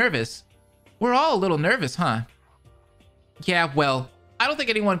 He's nervous. We're all a little nervous, huh? Yeah, well, I don't think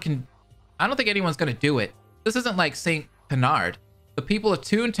anyone's gonna do it. This isn't like St. Canard. The people of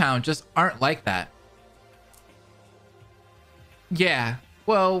Toontown just aren't like that. Yeah,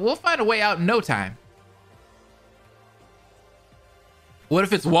 well, we'll find a way out in no time. What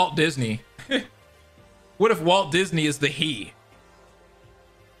if it's Walt Disney? What if Walt Disney is the he?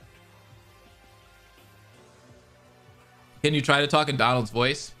 Can you try to talk in Donald's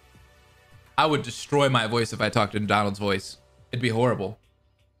voice? I would destroy my voice if I talked in Donald's voice. It'd be horrible.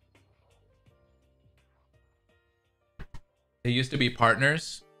 They used to be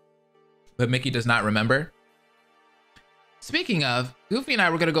partners, but Mickey does not remember. Speaking of, Goofy and I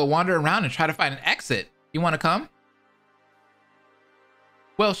were gonna go wander around and try to find an exit. You wanna come?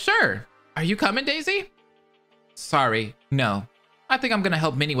 Well, sure. Are you coming, Daisy? Sorry, no. I think I'm gonna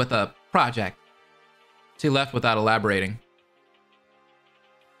help Minnie with a project. She left without elaborating.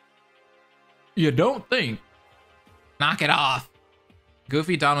 You don't think? Knock it off.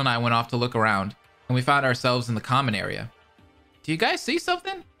 Goofy, Donald, and I went off to look around, and we found ourselves in the common area. Do you guys see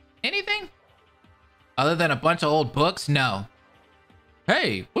something? Anything? Other than a bunch of old books? No.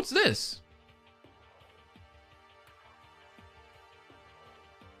 Hey, what's this?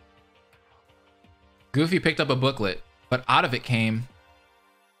 Goofy picked up a booklet, but out of it came...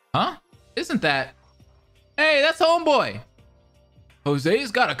 Huh? Isn't that... Hey, that's Homeboy!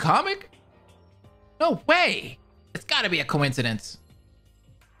 Jose's got a comic? No way! It's gotta be a coincidence.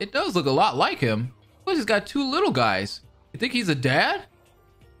 It does look a lot like him. But he's got two little guys. You think he's a dad?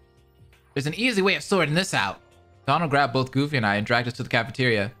 There's an easy way of sorting this out. Donald grabbed both Goofy and I and dragged us to the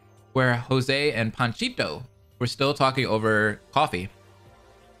cafeteria, where Jose and Panchito were still talking over coffee.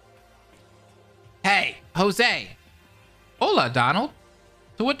 Hey, Jose! Hola, Donald.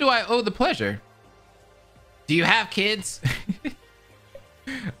 To what do I owe the pleasure? Do you have kids?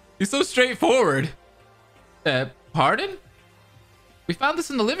 He's so straightforward. Pardon? We found this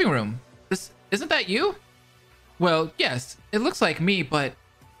in the living room. Isn't that you? Well, yes, it looks like me, but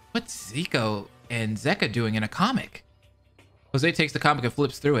what's Zico and Zeka doing in a comic? Jose takes the comic and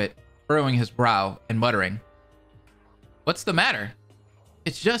flips through it, furrowing his brow and muttering. What's the matter?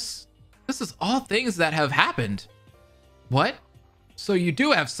 It's just, this is all things that have happened. What? So you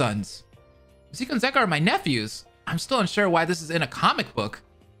do have sons? Zico and Zeka are my nephews. I'm still unsure why this is in a comic book.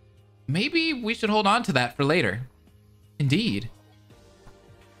 Maybe we should hold on to that for later. Indeed.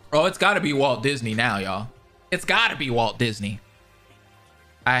 Oh, it's gotta be Walt Disney now, y'all. It's gotta be Walt Disney.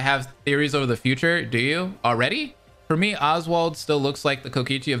 I have theories over the future. Do you? Already? For me, Oswald still looks like the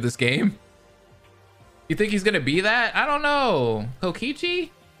Kokichi of this game. You think he's gonna be that? I don't know. Kokichi?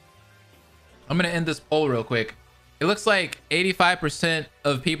 I'm gonna end this poll real quick. It looks like 85%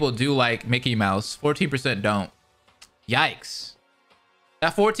 of people do like Mickey Mouse. 14% don't. Yikes.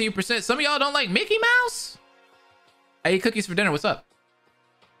 That 14%, some of y'all don't like Mickey Mouse? I eat cookies for dinner. What's up?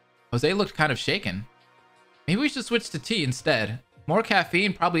 Jose looked kind of shaken. Maybe we should switch to tea instead. More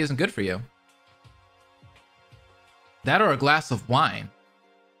caffeine probably isn't good for you. That or a glass of wine.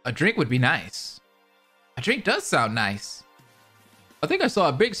 A drink would be nice. A drink does sound nice. I think I saw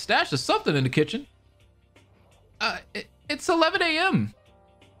a big stash of something in the kitchen. It's 11 a.m.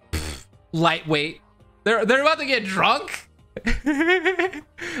 Lightweight. They're about to get drunk?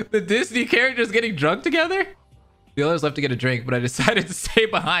 The Disney characters getting drunk together? The others left to get a drink, but I decided to stay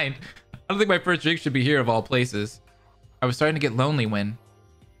behind. I don't think my first drink should be here of all places. I was starting to get lonely when...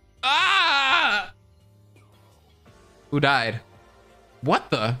 Ah! Who died? What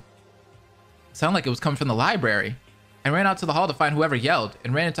the? It sounded like it was coming from the library. I ran out to the hall to find whoever yelled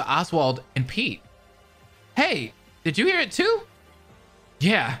and ran into Oswald and Pete. Hey, did you hear it too?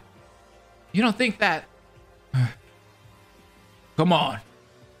 Yeah. You don't think that... Come on.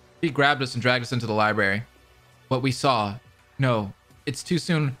 Pete grabbed us and dragged us into the library. What we saw. No, it's too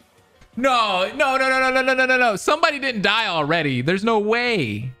soon. No. Somebody didn't die already. There's no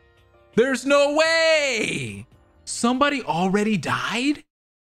way. There's no way. Somebody already died?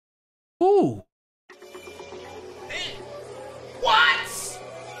 Who? What?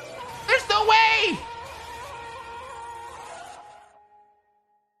 There's no way.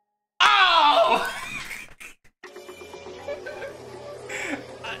 Oh!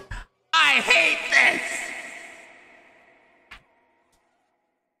 I hate this.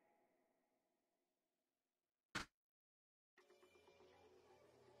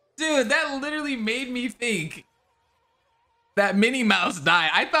 Dude, that literally made me think that Minnie Mouse died.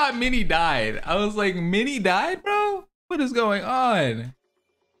 I thought Minnie died. I was like, Minnie died, bro? What is going on?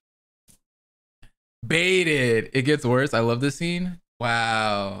 Baited. It gets worse. I love this scene.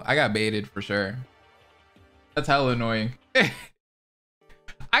 Wow. I got baited for sure. That's hella annoying.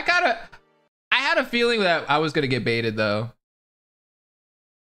 I had a feeling that I was gonna get baited though.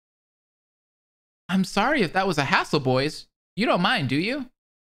 I'm sorry if that was a hassle, boys. You don't mind, do you?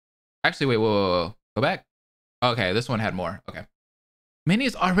 Actually, wait, whoa. Go back. Okay, this one had more. Okay. Minnie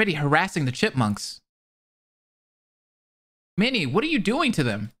is already harassing the chipmunks. Minnie, what are you doing to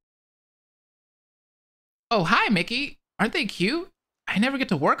them? Oh, hi, Mickey. Aren't they cute? I never get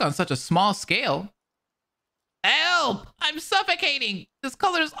to work on such a small scale. Help! I'm suffocating. This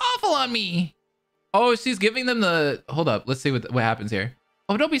color is awful on me. Oh, she's giving them the... Hold up. Let's see what happens here.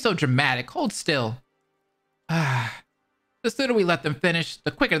 Oh, don't be so dramatic. Hold still. The sooner we let them finish,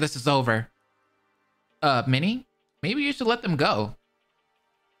 the quicker this is over. Minnie? Maybe you should let them go.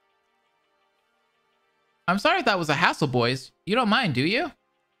 I'm sorry if that was a hassle, boys. You don't mind, do you?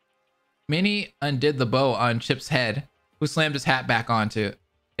 Minnie undid the bow on Chip's head, who slammed his hat back onto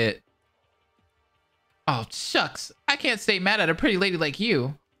it. Oh, shucks. I can't stay mad at a pretty lady like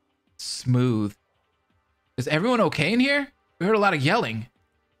you. Smooth. Is everyone okay in here? We heard a lot of yelling.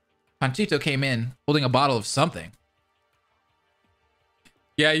 Panchito came in, holding a bottle of something.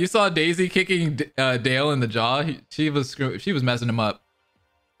 Yeah, you saw Daisy kicking Dale in the jaw. She was messing him up.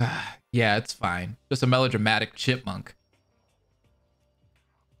 Yeah, it's fine. Just a melodramatic chipmunk.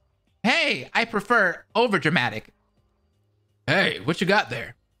 Hey, I prefer overdramatic. Hey, what you got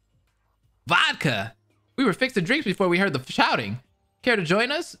there? Vodka. We were fixing drinks before we heard the shouting. Care to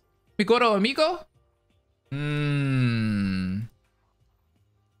join us? Picoro amigo?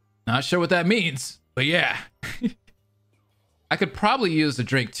 Not sure what that means, but yeah. I could probably use a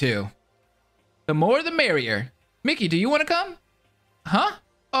drink too. The more the merrier. Mickey, do you want to come? Huh?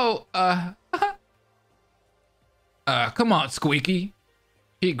 Oh, come on, Squeaky.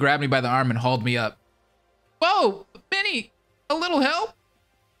 He grabbed me by the arm and hauled me up. Whoa, Minnie, a little help?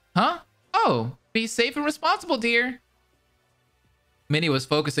 Huh? Oh, be safe and responsible, dear. Minnie was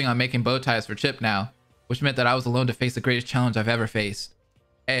focusing on making bow ties for Chip now, which meant that I was alone to face the greatest challenge I've ever faced.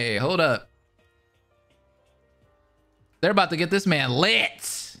 Hey, hold up. They're about to get this man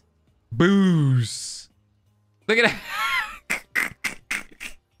lit. Booze. Look at that.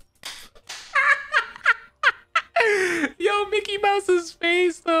 Yo, Mickey Mouse's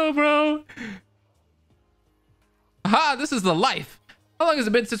face though, bro. Aha, this is the life. How long has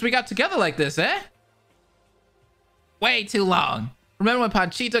it been since we got together like this, eh? Way too long. Remember when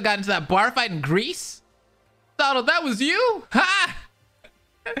Panchito got into that bar fight in Greece? Donald, that was you? Ha!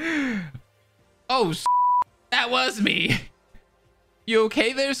 Oh, that was me. You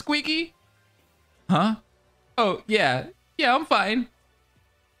okay there, Squeaky? Huh? Oh, yeah. Yeah, I'm fine.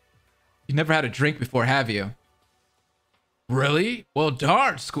 You never had a drink before, have you? Really? Well,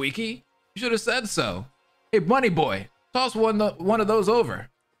 darn, Squeaky. You should have said so. Hey, Bunny Boy, toss one of those over.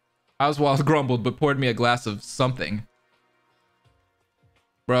 Oswald grumbled, but poured me a glass of something.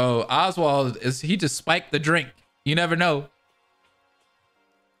 Bro, Oswald, he just spiked the drink. You never know.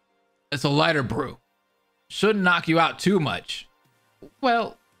 It's a lighter brew. Shouldn't knock you out too much.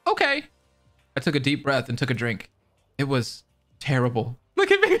 Well, okay. I took a deep breath and took a drink. It was terrible.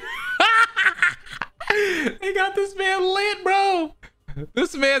 Look at me. They got this man lit, bro.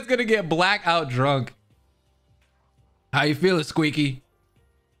 This man's gonna get blackout drunk. How you feeling, Squeaky?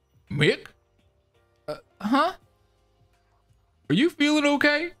 Mick? Huh? Are you feeling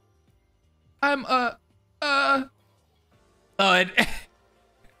okay? I'm, Oh,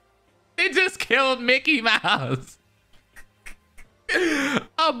 it just killed Mickey Mouse.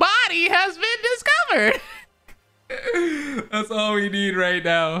 A body has been discovered. That's all we need right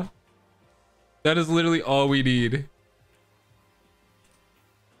now. That is literally all we need.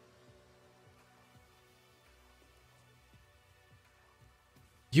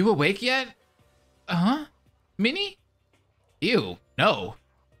 You awake yet? Uh-huh. Minnie? Ew, no.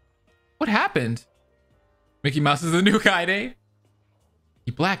 What happened? Mickey Mouse is the new Kaide.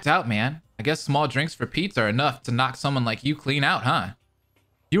 You blacked out, man. I guess small drinks for Pete's are enough to knock someone like you clean out, huh?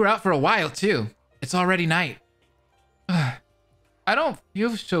 You were out for a while, too. It's already night. I don't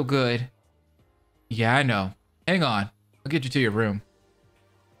feel so good. Yeah, I know. Hang on. I'll get you to your room.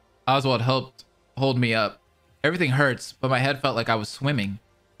 Oswald helped hold me up. Everything hurts, but my head felt like I was swimming.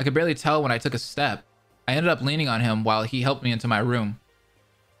 I could barely tell when I took a step. I ended up leaning on him while he helped me into my room.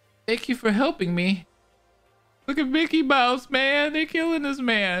 Thank you for helping me. Look at Mickey Mouse, man. They're killing this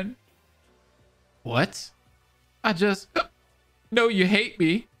man. What? I just know you hate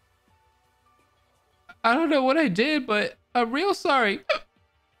me. I don't know what I did, but I'm real sorry.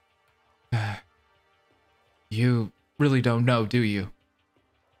 You really don't know, do you?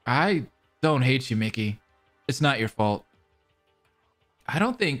 I don't hate you, Mickey. It's not your fault. I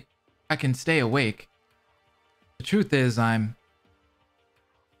don't think I can stay awake. The truth is, He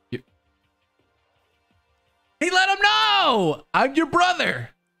let him know! I'm your brother!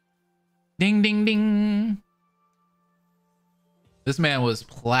 Ding, ding, ding. This man was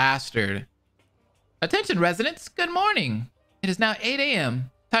plastered. Attention, residents. Good morning. It is now 8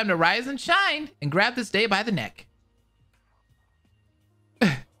 a.m. Time to rise and shine and grab this day by the neck.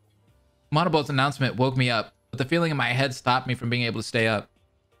 Monobolt's announcement woke me up, but the feeling in my head stopped me from being able to stay up.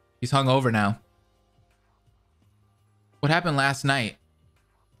 He's hungover now. What happened last night?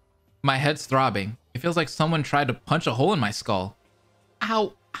 My head's throbbing. It feels like someone tried to punch a hole in my skull.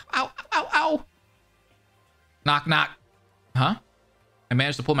 Ow, ow, ow, ow. Knock, knock. Huh? I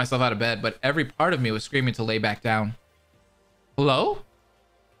managed to pull myself out of bed, but every part of me was screaming to lay back down. Hello?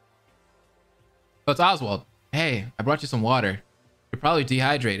 Oh, it's Oswald. Hey, I brought you some water. You're probably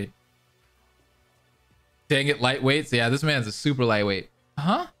dehydrated. Dang it, lightweights. Yeah, this man's a super lightweight.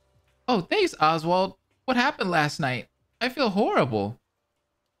 Huh? Oh, thanks, Oswald. What happened last night? I feel horrible.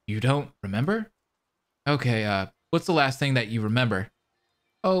 You don't remember? Okay, what's the last thing that you remember?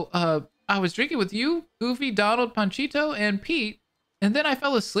 Oh, I was drinking with you, Goofy, Donald, Panchito, and Pete, and then I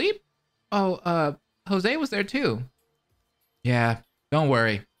fell asleep? Oh, Jose was there too. Yeah, don't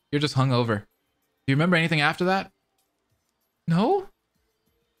worry. You're just hungover. Do you remember anything after that? No?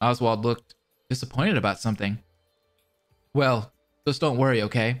 Oswald looked disappointed about something. Well, just don't worry,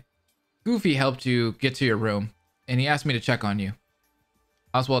 okay? Goofy helped you get to your room, and he asked me to check on you.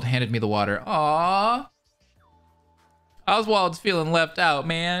 Oswald handed me the water. Aww. Oswald's feeling left out,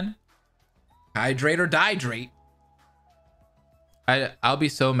 man. Hydrate or dihydrate. I'll be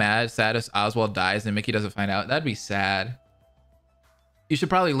so sad if Oswald dies and Mickey doesn't find out. That'd be sad. You should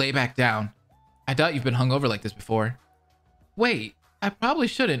probably lay back down. I doubt you've been hungover like this before. Wait, I probably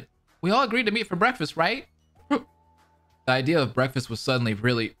shouldn't. We all agreed to meet for breakfast, right? The idea of breakfast was suddenly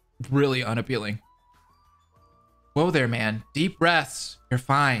really unappealing. Whoa there, man. Deep breaths. You're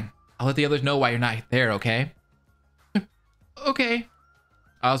fine. I'll let the others know why you're not there, okay? Okay.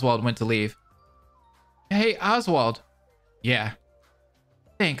 Oswald went to leave. Hey, Oswald. Yeah.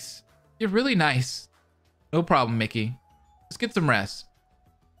 Thanks. You're really nice. No problem, Mickey. Just get some rest.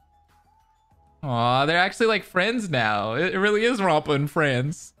 Aw, they're actually like friends now. It really is Ronpa and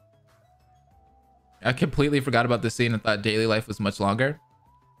Friends. I completely forgot about this scene and thought daily life was much longer.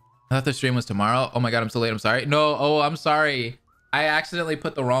 I thought the stream was tomorrow. Oh my god, I'm so late. I'm sorry. No, oh, I'm sorry. I accidentally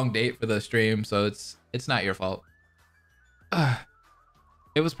put the wrong date for the stream, so it's not your fault.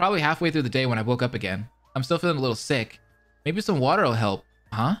 It was probably halfway through the day when I woke up again. I'm still feeling a little sick. Maybe some water will help.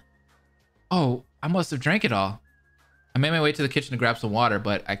 Huh? Oh, I must have drank it all. I made my way to the kitchen to grab some water,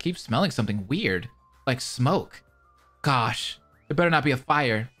 but I keep smelling something weird. Like smoke. Gosh, there better not be a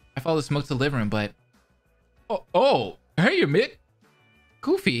fire. I followed the smoke to the living room, but... Oh, hey, Mick.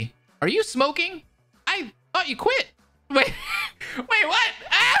 Goofy, are you smoking? I thought you quit. Wait, what?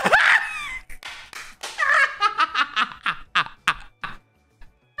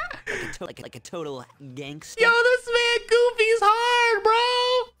 Like a total gangster. Yo, this man Goofy's hard,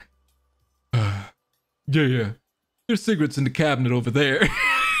 bro. Yeah. There's cigarettes in the cabinet over there. I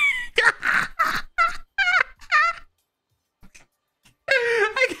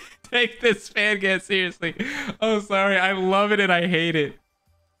can't take this fan get seriously. Oh, sorry. I love it and I hate it.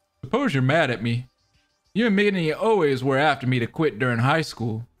 Suppose you're mad at me. You and Minnie always were after me to quit during high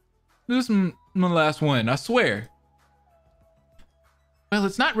school. This is my last one, I swear. Well,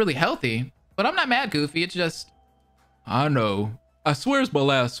 it's not really healthy, but I'm not mad, Goofy. It's just... I know. I swear it's my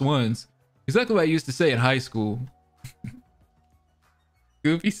last ones. Exactly what I used to say in high school.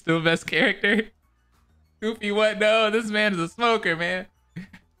 Goofy still best character? Goofy what? No, this man is a smoker, man.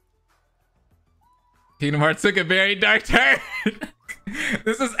 Kingdom Hearts took a very dark turn.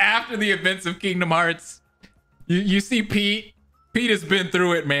 This is after the events of Kingdom Hearts. You see Pete? Pete has been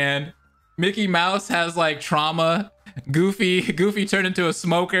through it, man. Mickey Mouse has like trauma. Goofy turned into a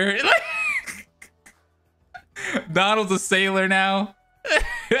smoker. Donald's a sailor now.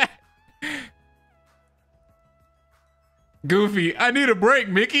 Goofy, I need a break,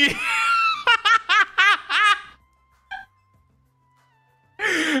 Mickey.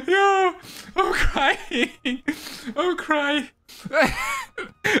 Yo, I'm crying. I'm crying.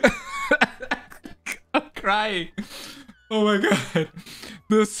 I'm crying. Oh my god.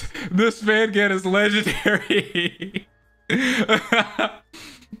 This fan get is legendary.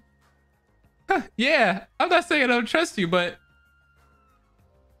 Yeah, I'm not saying I don't trust you, but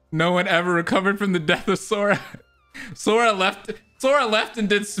no one ever recovered from the death of Sora. Sora left and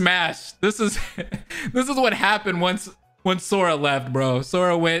did Smash. This is what happened once Sora left, bro.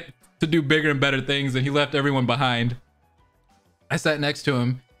 Sora went to do bigger and better things and he left everyone behind. I sat next to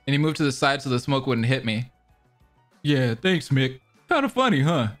him and he moved to the side so the smoke wouldn't hit me. Yeah, thanks, Mick. Kind of funny,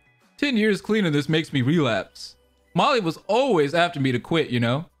 huh? 10 years cleaning this makes me relapse. Molly was always after me to quit, you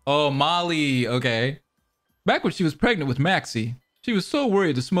know? Oh, Molly, okay. Back when she was pregnant with Maxie, she was so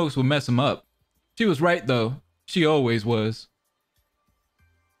worried the smokes would mess him up. She was right, though. She always was.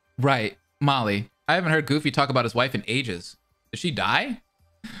 Right. Molly. I haven't heard Goofy talk about his wife in ages. Did she die?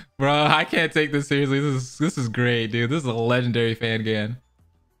 Bro, I can't take this seriously. This is great, dude. This is a legendary fan gan.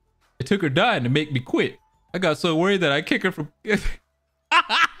 It took her dying to make me quit. I got so worried that I kick her from... They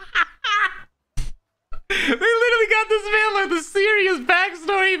literally got this man like the serious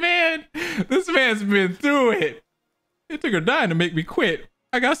backstory, man. This man's been through it. It took her dying to make me quit.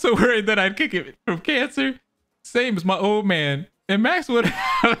 I got so worried that I'd kick it from cancer. Same as my old man. And Max would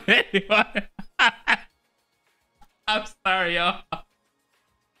have anyone. I'm sorry, y'all.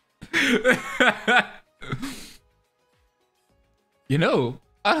 You know,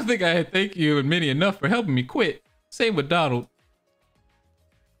 I don't think I thank you and Minnie enough for helping me quit. Same with Donald.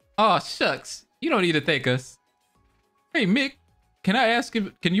 Aw, shucks. You don't need to thank us. Hey, Mick, can I ask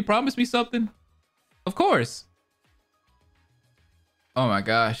you, can you promise me something? Of course. Oh my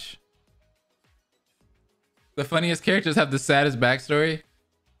gosh. The funniest characters have the saddest backstory.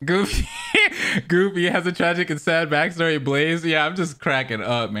 Goofy. Goofy has a tragic and sad backstory. Blaze, yeah, I'm just cracking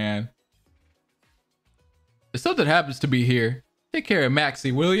up, man. If something happens to me here, take care of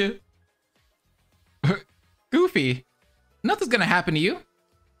Maxie, will you? Goofy, nothing's gonna happen to you.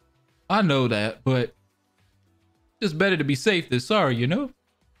 I know that, but just better to be safe than sorry, you know?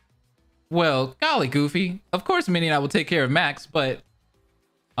 Well, golly, Goofy. Of course Minnie and I will take care of Max, but...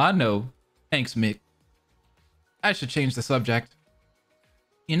 I know. Thanks, Mick. I should change the subject.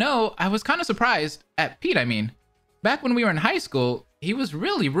 You know, I was kind of surprised at Pete, I mean. Back when we were in high school, he was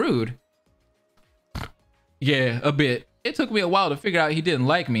really rude. Yeah, a bit. It took me a while to figure out he didn't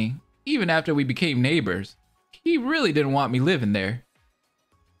like me, even after we became neighbors. He really didn't want me living there.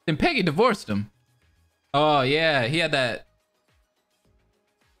 Then Peggy divorced him. Oh, yeah, he had that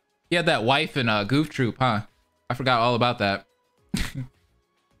wife in Goof Troop, huh? I forgot all about that.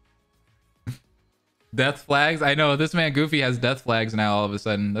 Death flags? I know, this man Goofy has death flags now all of a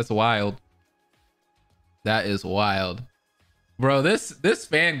sudden. That's wild. That is wild. Bro, this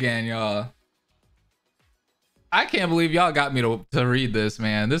fan gan, y'all. I can't believe y'all got me to read this,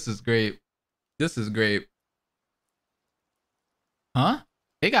 man. This is great. This is great. Huh?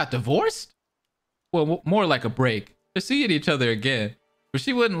 They got divorced? Well, more like a break. They're seeing each other again. But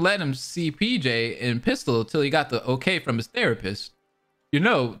she wouldn't let him see PJ and Pistol till he got the okay from his therapist. You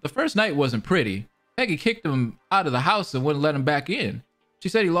know, the first night wasn't pretty. Peggy kicked him out of the house and wouldn't let him back in. She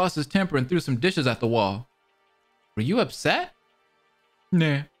said he lost his temper and threw some dishes at the wall. Were you upset?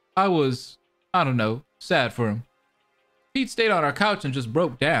 Nah, I don't know, sad for him. Pete stayed on our couch and just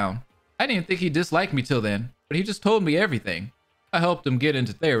broke down. I didn't think he disliked me till then, but he just told me everything. I helped him get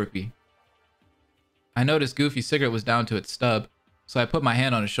into therapy. I noticed Goofy's cigarette was down to its stub, so I put my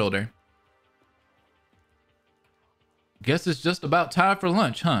hand on his shoulder. Guess it's just about time for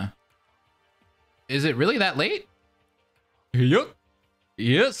lunch, huh? Is it really that late? Yup.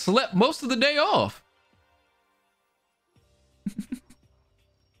 Yeah, slept most of the day off.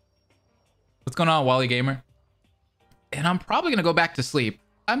 What's going on, Wally Gamer? And I'm probably gonna go back to sleep.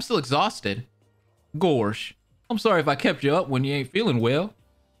 I'm still exhausted. Gorsh. I'm sorry if I kept you up when you ain't feeling well.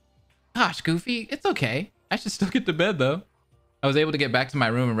 Gosh, Goofy, it's okay. I should still get to bed, though. I was able to get back to my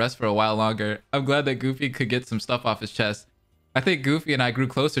room and rest for a while longer. I'm glad that Goofy could get some stuff off his chest. I think Goofy and I grew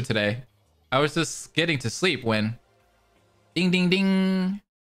closer today. I was just getting to sleep when... Ding, ding, ding.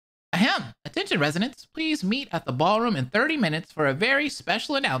 Ahem. Attention, residents. Please meet at the ballroom in 30 minutes for a very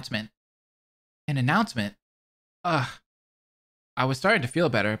special announcement. An announcement? Ugh. I was starting to feel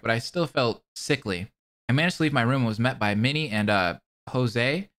better, but I still felt sickly. I managed to leave my room and was met by Minnie and,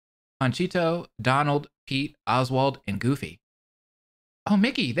 Jose, Panchito, Donald, Pete, Oswald, and Goofy. Oh,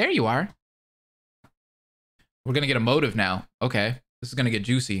 Mickey, there you are. We're gonna get a motive now. Okay, this is gonna get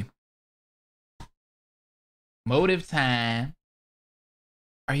juicy. Motive time.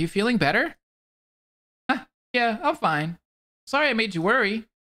 Are you feeling better? Huh, yeah, I'm fine. Sorry I made you worry.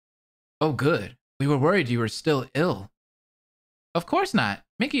 Oh, good. We were worried you were still ill. Of course not.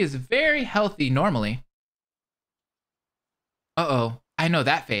 Mickey is very healthy normally. Uh-oh, I know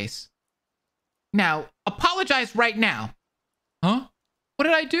that face. Now, apologize right now. Huh? What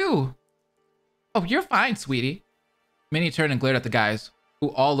did I do? Oh, you're fine, sweetie. Minnie turned and glared at the guys,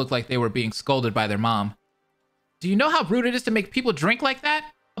 who all looked like they were being scolded by their mom. Do you know how rude it is to make people drink like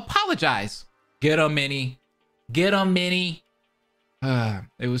that? Apologize. Get 'em, Minnie. Get 'em, Minnie.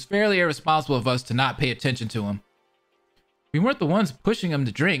 It was fairly irresponsible of us to not pay attention to him. We weren't the ones pushing him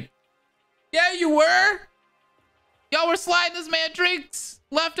to drink. Yeah, you were. Y'all were sliding this man drinks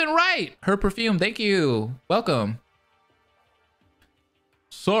left and right. Her perfume, thank you. Welcome.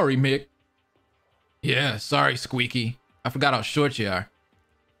 Sorry, Mick. Yeah, sorry, Squeaky. I forgot how short you are.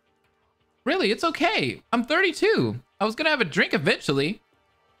 Really, it's okay. I'm 32. I was gonna have a drink eventually.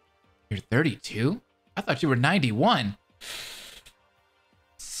 You're 32? I thought you were 91.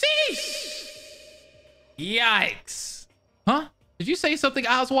 Sheesh! Yikes. Huh? Did you say something,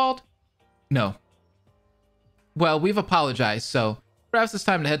 Oswald? No. Well, we've apologized, so perhaps it's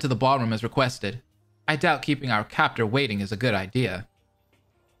time to head to the ballroom as requested. I doubt keeping our captor waiting is a good idea.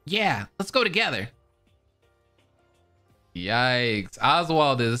 Yeah, let's go together. Yikes.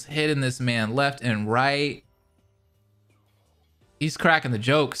 Oswald is hitting this man left and right. He's cracking the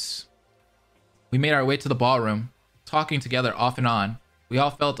jokes. We made our way to the ballroom, talking together off and on. We all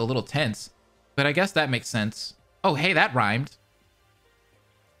felt a little tense, but I guess that makes sense. Oh, hey, that rhymed.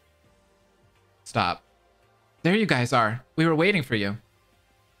 Stop. There you guys are. We were waiting for you.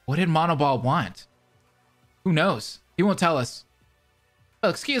 What did Monoball want? Who knows? He won't tell us.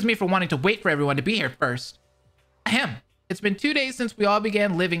 Well, excuse me for wanting to wait for everyone to be here first. Ahem. It's been 2 days since we all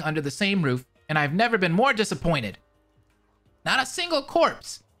began living under the same roof, and I've never been more disappointed. Not a single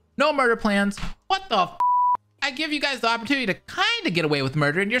corpse. No murder plans. What the f***? I give you guys the opportunity to kind of get away with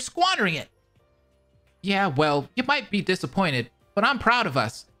murder, and you're squandering it. Yeah, well, you might be disappointed, but I'm proud of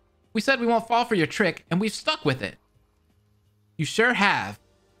us. We said we won't fall for your trick, and we've stuck with it. You sure have.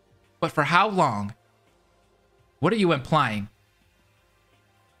 But for how long? What are you implying?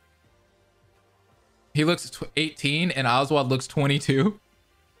 He looks 18 and Oswald looks 22.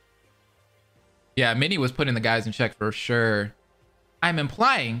 Yeah, Minnie was putting the guys in check for sure. I'm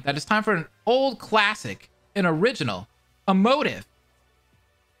implying that it's time for an old classic, an original, a motive.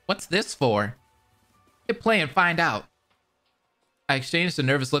 What's this for? Hit play and find out. I exchanged a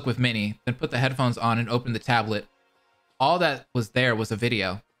nervous look with Minnie, then put the headphones on and opened the tablet. All that was there was a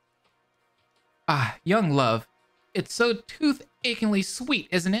video. Ah, young love. It's so tooth-achingly sweet,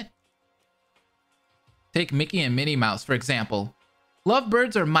 isn't it? Take Mickey and Minnie Mouse, for example.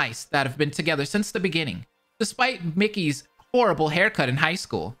 Lovebirds are mice that have been together since the beginning, despite Mickey's horrible haircut in high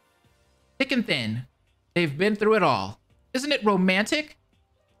school. Thick and thin, they've been through it all. Isn't it romantic?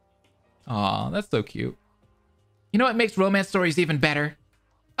 Aw, that's so cute. You know what makes romance stories even better?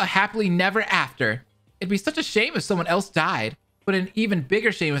 A happily never after. It'd be such a shame if someone else died, but an even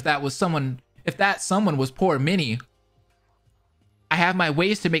bigger shame if that someone was poor Minnie. I have my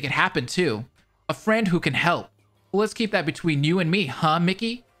ways to make it happen too. A friend who can help. Well, let's keep that between you and me, huh,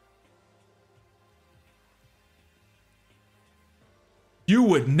 Mickey? You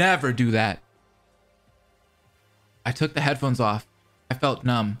would never do that. I took the headphones off. I felt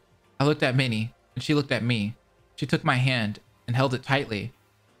numb. I looked at Minnie, and she looked at me. She took my hand and held it tightly.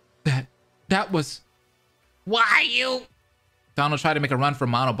 That was... Why you? Donald tried to make a run for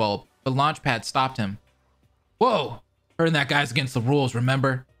Monobulb, but Launchpad stopped him. Whoa! Heard that guy's against the rules,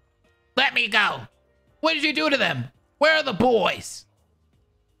 remember? Let me go! What did you do to them? Where are the boys?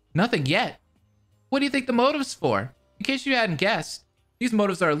 Nothing yet. What do you think the motive's for? In case you hadn't guessed, these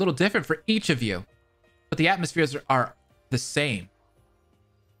motives are a little different for each of you, but the atmospheres are the same.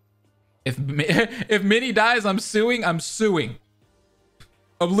 If Minnie dies, I'm suing. I'm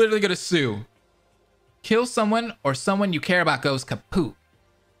literally gonna sue. Kill someone or someone you care about goes kaput.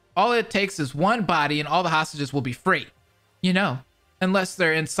 All it takes is one body and all the hostages will be free. You know, unless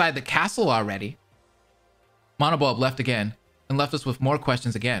they're inside the castle already. Monobulb left again and left us with more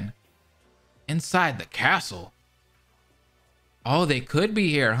questions again. Inside the castle? Oh, they could be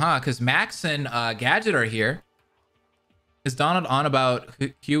here, huh? Because Max and Gadget are here. Is Donald on about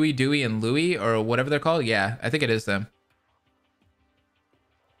Huey, Dewey, and Louie, or whatever they're called? Yeah, I think it is them.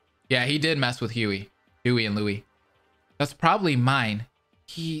 Yeah, he did mess with Huey, Dewey, and Louie. That's probably mine.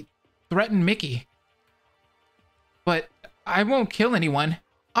 He threatened Mickey. But I won't kill anyone.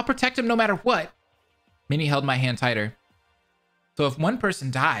 I'll protect him no matter what. Minnie held my hand tighter. So if one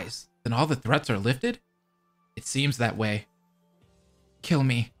person dies, then all the threats are lifted? It seems that way. Kill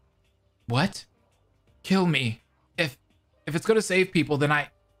me. What? Kill me. If it's gonna save people, then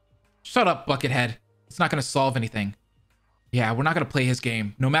Shut up, Buckethead. It's not gonna solve anything. Yeah, we're not gonna play his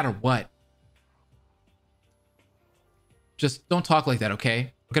game, no matter what. Just don't talk like that,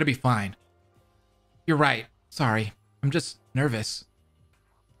 okay? We're gonna be fine. You're right. Sorry. I'm just nervous.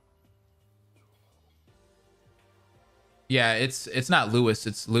 Yeah, it's not Lewis,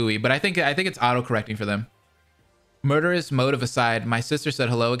 it's Louis, but I think it's auto-correcting for them. Murderous motive aside, my sister said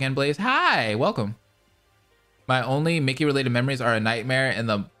hello again, Blaze. Hi, welcome. My only Mickey-related memories are a nightmare and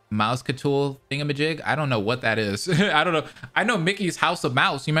the mouse Cthulhu thingamajig. I don't know what that is. I don't know. I know Mickey's House of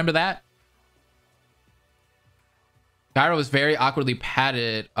Mouse. You remember that? Gyro very awkwardly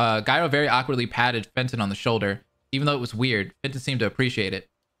patted Fenton on the shoulder, even though it was weird. Fenton seemed to appreciate it.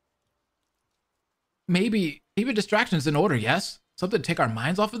 Maybe distractions in order, yes? Something to take our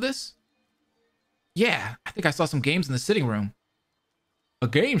minds off of this? Yeah, I think I saw some games in the sitting room. A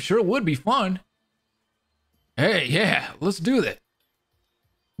game sure would be fun. Hey, yeah, let's do that.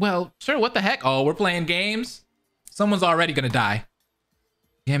 Well, sure, what the heck? Oh, we're playing games? Someone's already gonna die.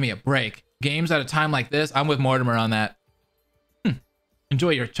 Give me a break. Games at a time like this? I'm with Mortimer on that. Enjoy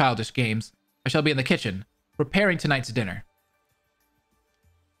your childish games. I shall be in the kitchen, preparing tonight's dinner.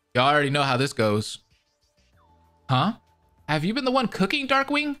 Y'all already know how this goes. Huh? Have you been the one cooking,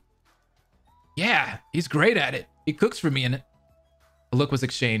 Darkwing? Yeah, he's great at it. He cooks for me in it. A look was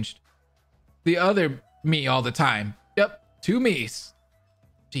exchanged. The other me all the time. Yep, 2 me's.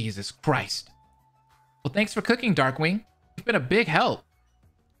 Jesus Christ. Well, thanks for cooking, Darkwing. You've been a big help.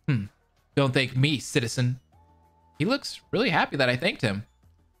 Don't thank me, citizen. He looks really happy that I thanked him.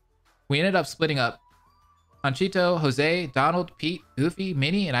 We ended up splitting up. Panchito, Jose, Donald, Pete, Goofy,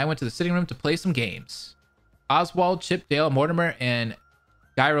 Minnie, and I went to the sitting room to play some games. Oswald, Chip, Dale, Mortimer, and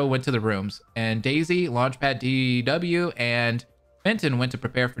Gyro went to the rooms. And Daisy, Launchpad, DW, and Benton went to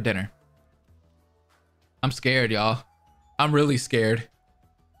prepare for dinner. I'm scared, y'all. I'm really scared.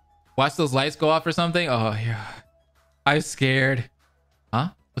 Watch those lights go off or something? Oh, yeah. I'm scared. Huh?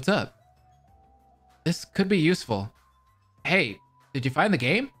 What's up? This could be useful. Hey, did you find the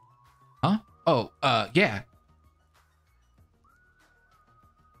game? Huh? Oh, yeah.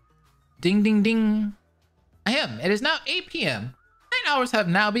 Ding, ding, ding. Ahem, it is now 8 p.m. Night hours have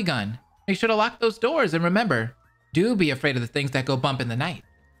now begun. Make sure to lock those doors and remember, do be afraid of the things that go bump in the night.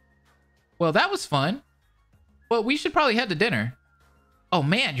 Well, that was fun. Well, we should probably head to dinner. Oh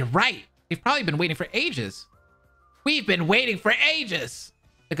man, you're right. We've probably been waiting for ages. We've been waiting for ages.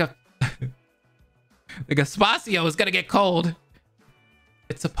 The Gaspacio is gonna get cold.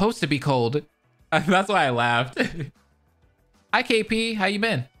 It's supposed to be cold. That's why I laughed. Hi, KP. How you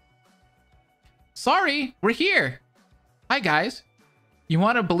been? Sorry, we're here. Hi, guys. You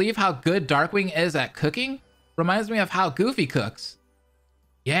want to believe how good Darkwing is at cooking? Reminds me of how Goofy cooks.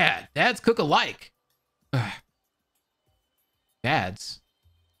 Yeah, dads cook alike. Ugh. Dads.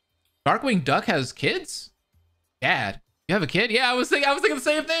 Darkwing Duck has kids? Dad, you have a kid? Yeah, I was thinking the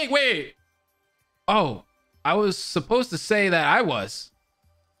same thing. Wait. Oh, I was supposed to say that I was.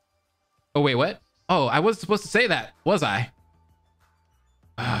 Oh, wait, what? Oh, I wasn't supposed to say that, was I?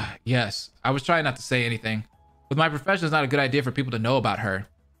 Yes, I was trying not to say anything. With my profession, it's not a good idea for people to know about her.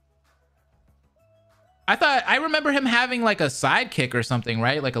 I remember him having like a sidekick or something,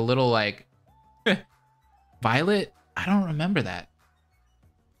 right? Like a little like Violet. I don't remember that.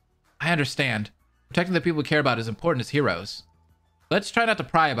 I understand. Protecting the people we care about is important as heroes. Let's try not to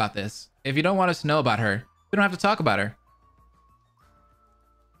pry about this. If you don't want us to know about her, we don't have to talk about her.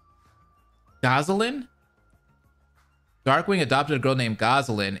 Gosalyn? Darkwing adopted a girl named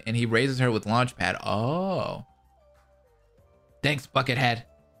Gosalyn, and he raises her with Launchpad. Oh. Thanks, Buckethead.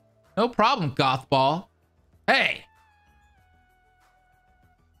 No problem, Gothball. Hey!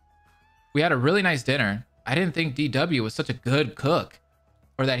 We had a really nice dinner. I didn't think DW was such a good cook.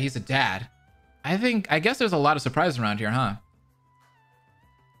 Or that he's a dad. I guess there's a lot of surprises around here, huh?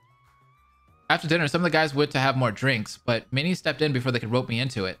 After dinner, some of the guys went to have more drinks, but Minnie stepped in before they could rope me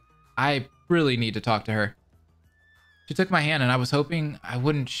into it. I really need to talk to her. She took my hand and I was hoping I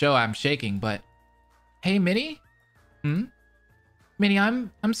wouldn't show I'm shaking, but... Hey, Minnie? Minnie,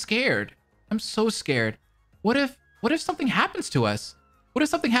 I'm scared. I'm so scared. What if something happens to us? What if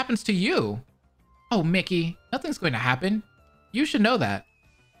something happens to you? Oh, Mickey, nothing's going to happen. You should know that.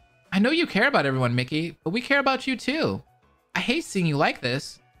 I know you care about everyone, Mickey, but we care about you too. I hate seeing you like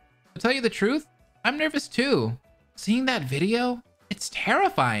this. To tell you the truth, I'm nervous too. Seeing that video, it's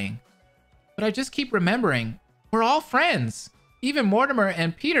terrifying. But I just keep remembering, we're all friends. Even Mortimer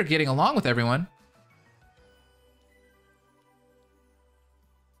and Peter getting along with everyone.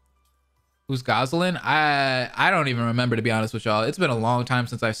 Who's Gosalyn? I don't even remember, to be honest with y'all. It's been a long time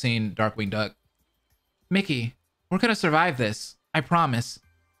since I've seen Darkwing Duck. Mickey, we're gonna survive this. I promise.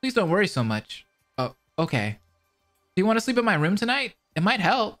 Please don't worry so much. Oh, okay. Do you want to sleep in my room tonight? It might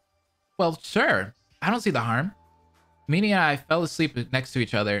help. Well, sure. I don't see the harm. Minnie and I fell asleep next to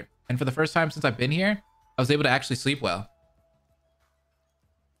each other, and for the first time since I've been here, I was able to actually sleep well.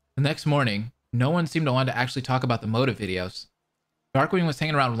 The next morning, no one seemed to want to actually talk about the motive videos. Darkwing was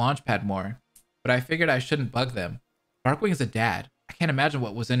hanging around Launchpad more, but I figured I shouldn't bug them. Darkwing is a dad. I can't imagine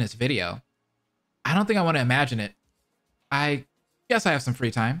what was in his video. I don't think I want to imagine it. I guess I have some free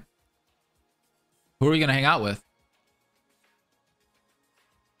time. Who are we going to hang out with?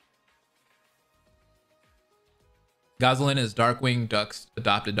 Gosalyn is Darkwing Duck's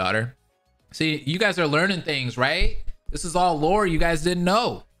adopted daughter. See, you guys are learning things, right? This is all lore you guys didn't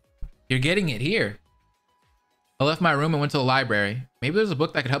know. You're getting it here. I left my room and went to the library. Maybe there's a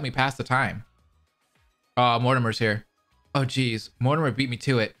book that could help me pass the time. Oh, Mortimer's here. Oh, geez. Mortimer beat me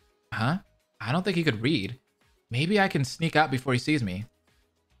to it. Huh? I don't think he could read. Maybe I can sneak out before he sees me.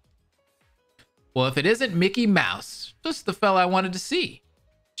 Well, if it isn't Mickey Mouse, just the fella I wanted to see.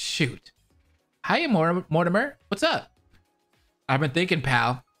 Shoot. Hiya, Mortimer. What's up? I've been thinking,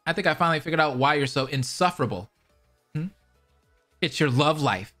 pal. I think I finally figured out why you're so insufferable. It's your love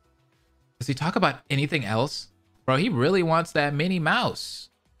life. Does he talk about anything else? Bro, he really wants that Minnie Mouse.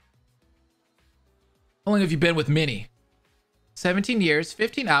 How long have you been with Minnie? 17 years,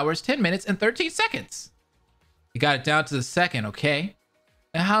 15 hours, 10 minutes, and 13 seconds. You got it down to the second, okay?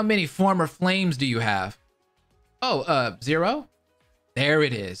 And how many former flames do you have? Oh, 0? There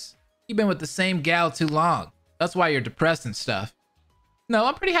it is. You've been with the same gal too long. That's why you're depressed and stuff. No,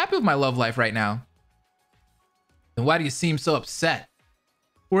 I'm pretty happy with my love life right now. Then why do you seem so upset?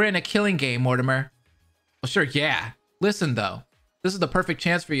 We're in a killing game, Mortimer. Well, sure, yeah. Listen, though. This is the perfect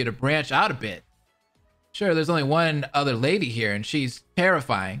chance for you to branch out a bit. Sure, there's only one other lady here, and she's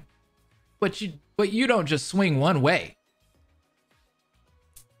terrifying. But you don't just swing one way.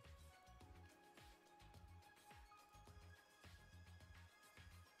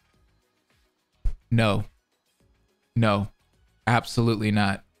 No. No. Absolutely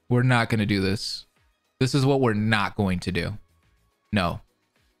not. We're not going to do this. This is what we're not going to do. No.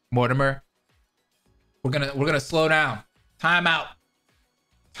 Mortimer, we're gonna slow down. Time out.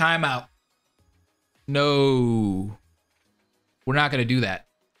 Time out. No. We're not gonna do that.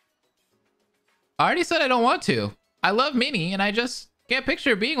 I already said I don't want to. I love Minnie, and I just can't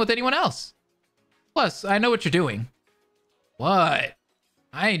picture being with anyone else. Plus, I know what you're doing. What?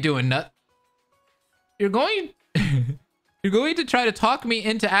 I ain't doing nothing. You're going to try to talk me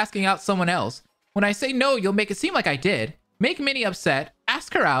into asking out someone else. When I say no, you'll make it seem like I did. Make Minnie upset,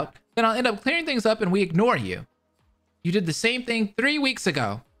 ask her out, then I'll end up clearing things up and we ignore you. You did the same thing 3 weeks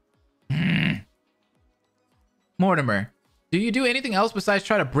ago. Mortimer, do you do anything else besides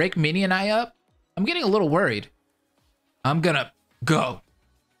try to break Minnie and I up? I'm getting a little worried. I'm gonna go.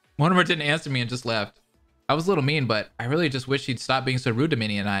 Mortimer didn't answer me and just left. I was a little mean, but I really just wish he'd stop being so rude to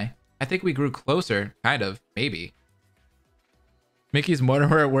Minnie and I. I think we grew closer, kind of, maybe. Mickey's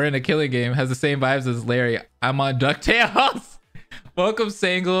Mortimer, we're in a killing game, has the same vibes as Larry. I'm on DuckTales. Welcome,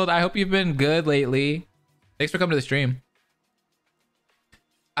 Sangled. I hope you've been good lately. Thanks for coming to the stream.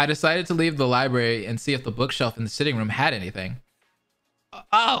 I decided to leave the library and see if the bookshelf in the sitting room had anything.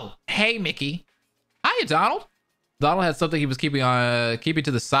 Oh, hey, Mickey. Hiya, Donald. Donald had something he was keeping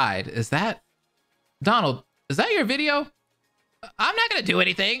to the side. Is that... Donald, is that your video? I'm not gonna do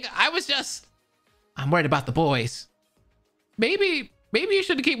anything. I'm worried about the boys. Maybe you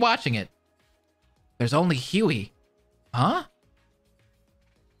should keep watching it. There's only Huey. Huh?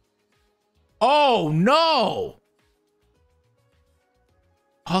 Oh, no!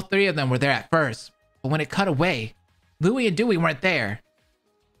 All three of them were there at first, but when it cut away, Louie and Dewey weren't there.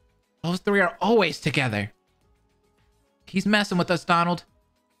 Those three are always together. He's messing with us, Donald.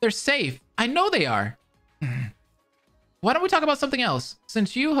 They're safe. I know they are. Why don't we talk about something else?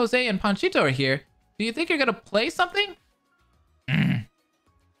 Since you, Jose, and Panchito are here, do you think you're gonna play something?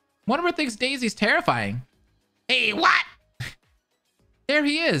 Mortimer thinks Daisy's terrifying. Hey, what? There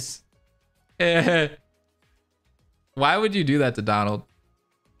he is. Why would you do that to Donald?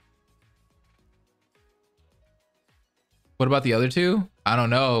 What about the other two? I don't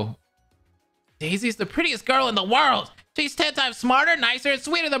know. Daisy's the prettiest girl in the world. She's 10 times smarter, nicer, and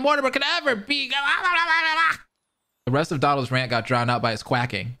sweeter than Mortimer could ever be. The rest of Donald's rant got drowned out by his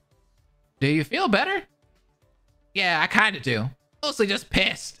quacking. Do you feel better? Yeah, I kind of do. Mostly just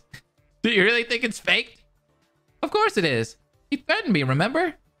pissed. Do you really think it's faked? Of course it is. He threatened me,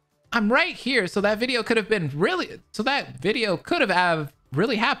 remember? I'm right here, so that video could have really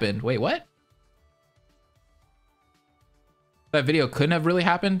happened. Wait, what? That video couldn't have really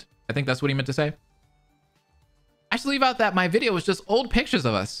happened? I think that's what he meant to say. I should leave out that my video was just old pictures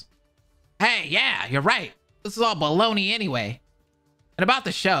of us. Hey, yeah, you're right. This is all baloney anyway. And about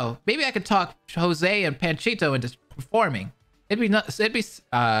the show, maybe I could talk Jose and Panchito into performing. It'd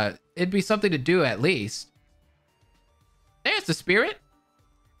be something to do at least. There's the spirit.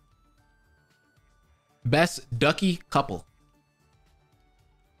 Best ducky couple.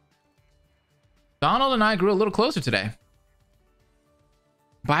 Donald and I grew a little closer today.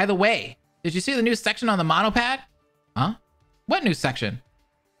 By the way, did you see the new section on the monopad? Huh? What new section?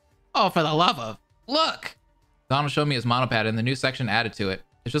 Oh, for the love of... Look! Donald showed me his monopad and the new section added to it.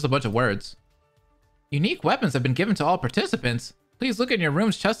 It's just a bunch of words. Unique weapons have been given to all participants. Please look in your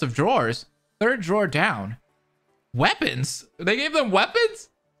room's chest of drawers. 3rd drawer down. Weapons? They gave them weapons?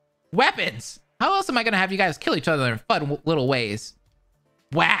 Weapons! How else am I gonna have you guys kill each other in fun little ways?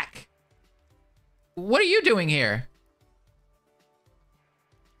 Whack! What are you doing here?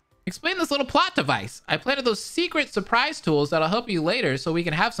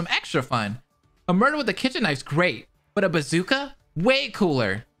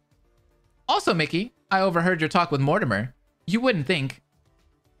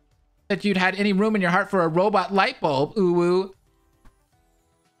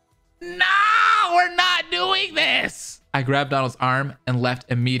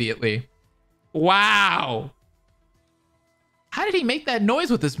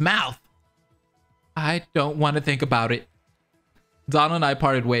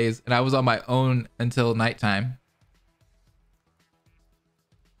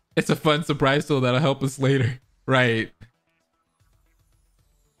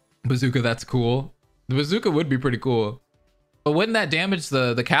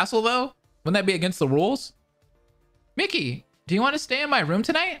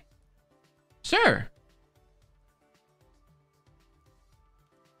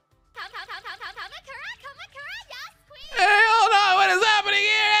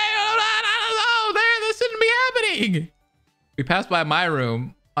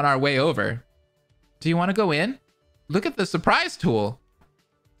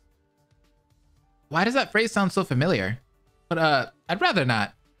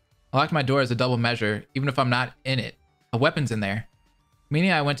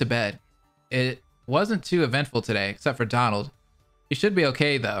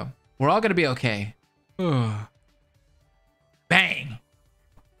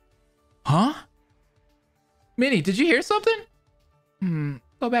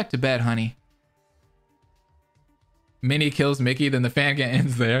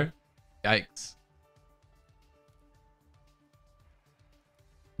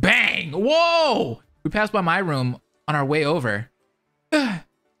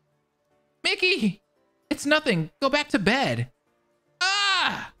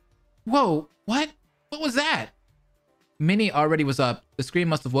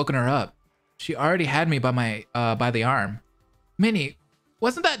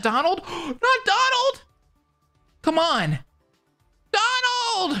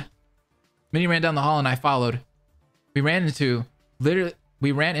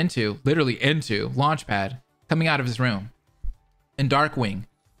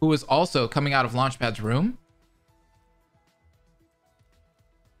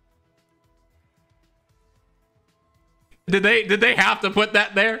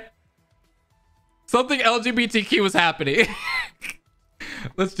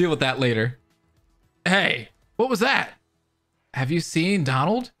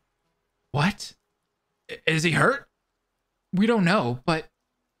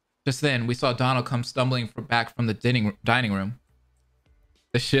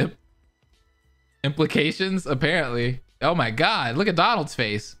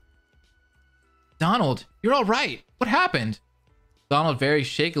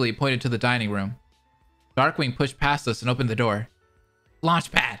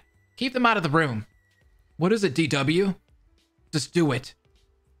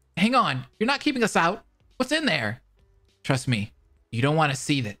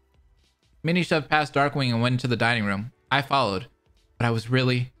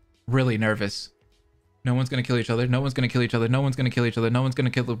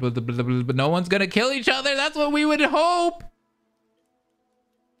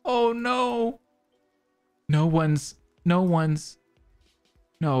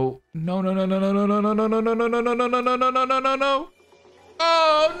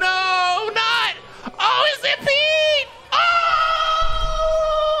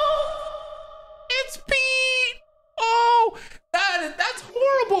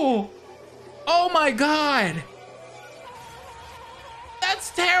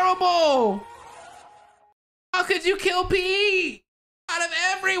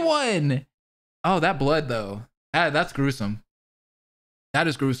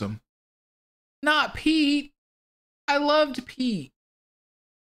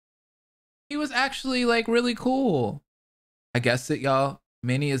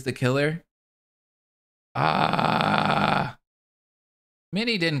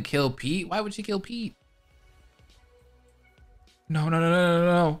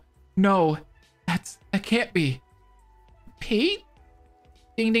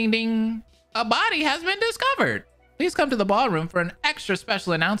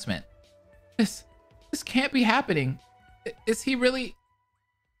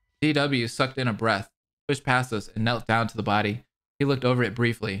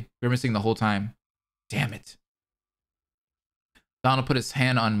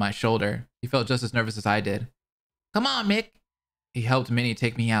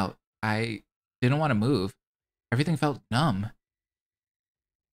 I didn't want to move. Everything felt numb.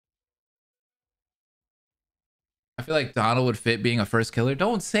 I feel like Donald would fit being a first killer.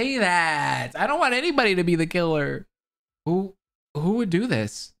 Don't say that. I don't want anybody to be the killer. Who would do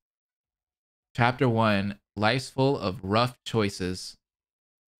this? Chapter 1, Life's full of rough choices.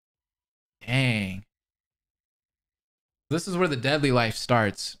 Dang. This is where the deadly life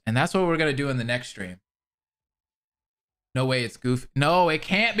starts, and that's what we're gonna do in the next stream. No way it's Goofy. No, it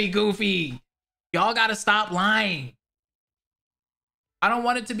can't be Goofy. Y'all gotta stop lying. I don't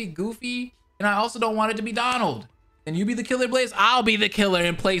want it to be Goofy, and I also don't want it to be Donald. And you be the killer, Blaze? I'll be the killer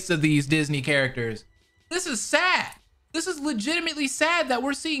in place of these Disney characters. This is sad. This is legitimately sad that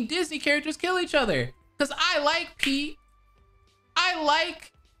we're seeing Disney characters kill each other. Because I like Pete. I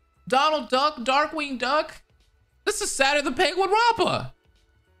like Donald Duck, Darkwing Duck. This is sadder than Penguin Rappa.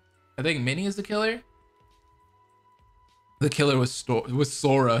 I think Minnie is the killer. The killer was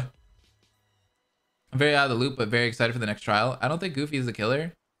Sora. I'm very out of the loop, but very excited for the next trial. I don't think Goofy is the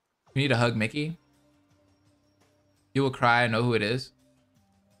killer. We need to hug Mickey. You will cry. I know who it is.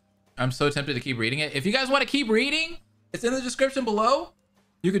 I'm so tempted to keep reading it. If you guys want to keep reading, it's in the description below.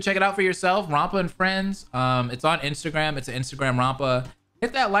 You can check it out for yourself. Ronpa and Friends. It's on Instagram. It's an Instagram Ronpa.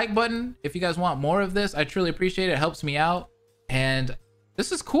 Hit that like button if you guys want more of this. I truly appreciate it. It helps me out. And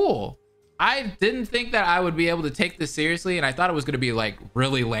this is cool. I didn't think that I would be able to take this seriously, and I thought it was going to be like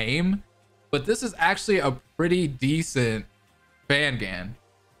really lame. But this is actually a pretty decent fangan.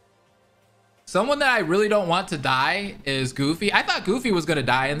 Someone that I really don't want to die is Goofy. I thought Goofy was gonna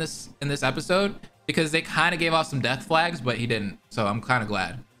die in this episode because they kind of gave off some death flags, but he didn't. So I'm kind of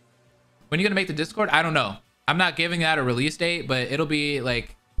glad. When are you gonna make the Discord? I don't know. I'm not giving that a release date, but it'll be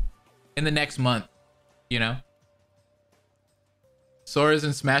like in the next month, you know? Sora's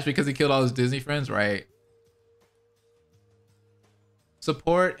in Smash because he killed all his Disney friends, right?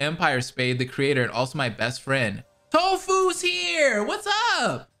 Support Empire Spade, the creator, and also my best friend. Tofu's here! What's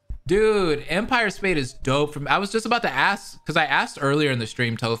up? Dude, Empire Spade is dope. I was just about to ask, because I asked earlier in the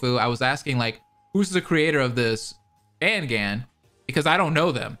stream, Tofu. I was asking, like, who's the creator of this fangan? Because I don't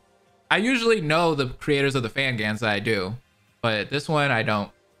know them. I usually know the creators of the fangans that I do, but this one I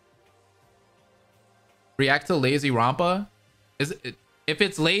don't. React to Lazy Ronpa? If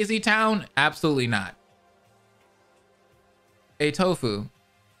it's Lazy Town, absolutely not. Hey, Tofu.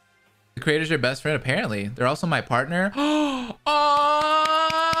 The creator's your best friend, apparently. They're also my partner. Oh,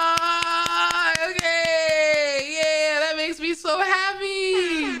 okay. Yeah, that makes me so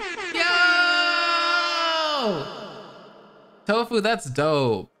happy. Yo! Tofu, that's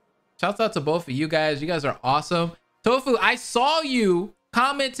dope. Shouts out to both of you guys. You guys are awesome. Tofu, I saw you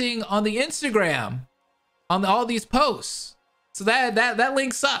commenting on the Instagram on all these posts. So that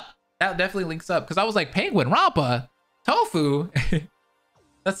links up. That definitely links up. Because I was like, Penguin Rappa? Tofu?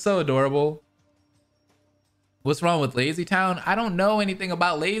 That's so adorable. What's wrong with Lazy Town? I don't know anything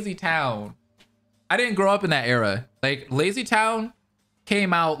about Lazy Town. I didn't grow up in that era. Like, Lazy Town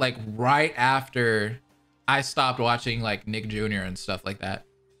came out like right after I stopped watching like Nick Jr. and stuff like that.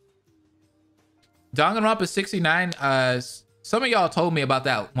 Danganronpa 69. Some of y'all told me about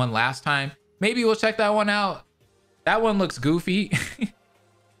that one last time. Maybe we'll check that one out. That one looks goofy.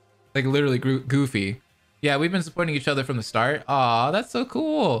 Like literally goofy. Yeah, we've been supporting each other from the start. Aw, that's so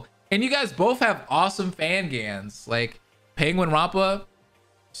cool. And you guys both have awesome fangans. Like Penguin Rappa.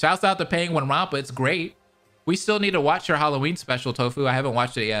 Shouts out to Penguin Rappa. It's great. We still need to watch your Halloween special, Tofu. I haven't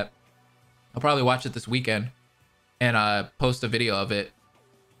watched it yet. I'll probably watch it this weekend and post a video of it.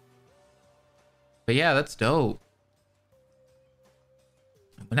 But yeah, that's dope.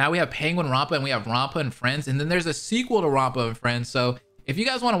 Now we have Penguin Rappa and we have Ronpa and Friends. And then there's a sequel to Ronpa and Friends. So if you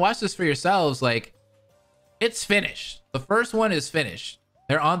guys want to watch this for yourselves, like, it's finished. The first one is finished.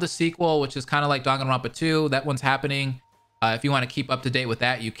 They're on the sequel, which is kind of like Danganronpa 2. That one's happening. If you want to keep up to date with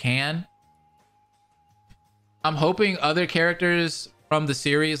that, you can. I'm hoping other characters from the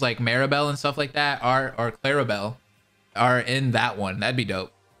series, like Maribel and stuff like that, or Clarabelle, are in that one. That'd be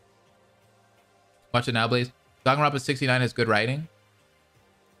dope. Watch it now, Blaze. Danganronpa 69 is good writing.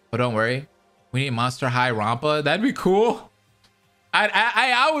 But don't worry. We need Monster High Ronpa. That'd be cool.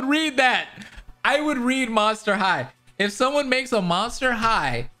 I would read that. I would read Monster High. If someone makes a Monster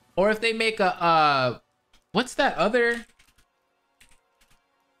High, or if they make a what's that other?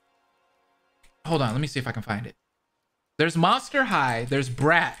 Hold on, let me see if I can find it. There's Monster High, there's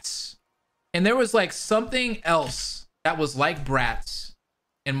Bratz, and there was like something else that was like Bratz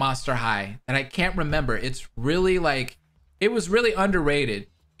in Monster High, and I can't remember. It's really like, it was really underrated.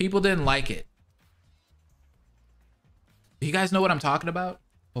 People didn't like it. Do you guys know what I'm talking about?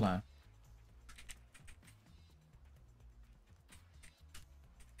 Hold on.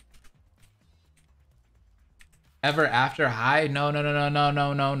 Ever After High? No, no, no, no, no,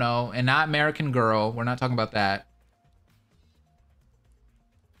 no, no, no. And not American Girl. We're not talking about that.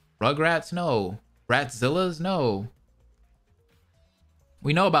 Rugrats? No. Bratzillas? No.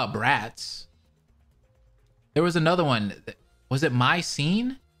 We know about Bratz. There was another one. Was it My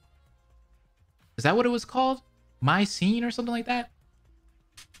Scene? Is that what it was called? My Scene or something like that?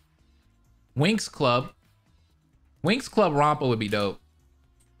 Winx Club. Winx Club Ronpa would be dope.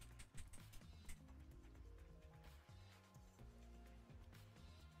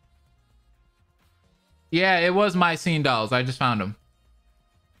 Yeah, it was My Scene dolls. I just found them.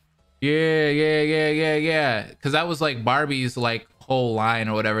 Yeah. Because that was like Barbie's like whole line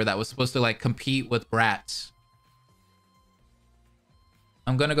or whatever that was supposed to like compete with Bratz.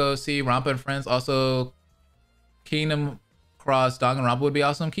 I'm gonna go see Ronpa and Friends. Also, Kingdom Cross Danganronpa would be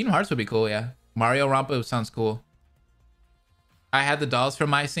awesome. Kingdom Hearts would be cool, yeah. Mario Rampa sounds cool. I had the dolls from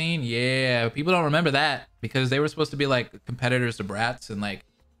My Scene. Yeah, people don't remember that because they were supposed to be like competitors to Bratz, and like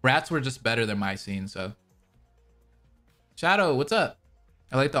Bratz were just better than My Scene. So, Shadow, what's up?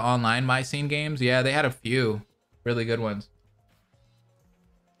 I like the online My Scene games. Yeah, they had a few really good ones.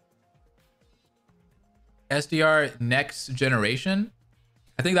 SDR Next Generation.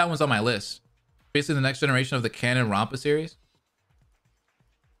 I think that one's on my list. Basically, the next generation of the canon Rampa series.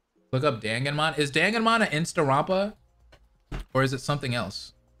 Look up Danganronpa. Is Danganronpa an Insta Rampa? Or is it something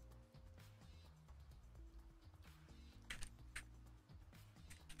else?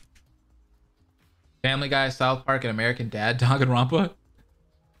 Family Guy, South Park, and American Dad, Danganronpa.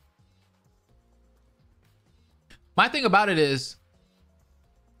 My thing about it is,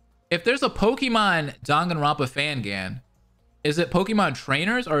 if there's a Pokemon Danganronpa fan gan, is it Pokemon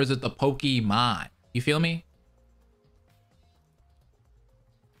trainers or is it the Pokemon? You feel me?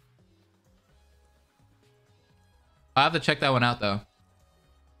 I'll have to check that one out though.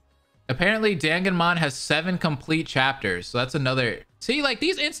 Apparently Danganronpa has 7 complete chapters. So that's another. See, like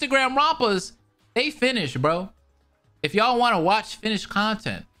these Instagram Rampas, they finish, bro. If y'all want to watch finished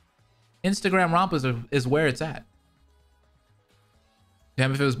content, Instagram Rampas is where it's at.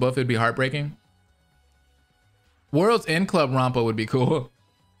 Damn, if it was both, it'd be heartbreaking. World's End Club Rampa would be cool.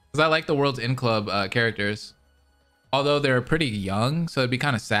 Because I like the World's End Club characters. Although they're pretty young, so it'd be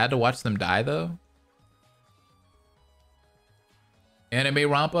kind of sad to watch them die, though. Anime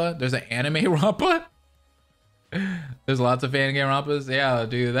Rampa? There's an anime Rampa? There's lots of fan game Rampas? Yeah,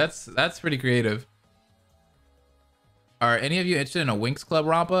 dude, that's pretty creative. Are any of you interested in a Winx Club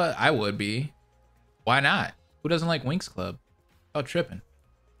Rampa? I would be. Why not? Who doesn't like Winx Club? Oh, tripping.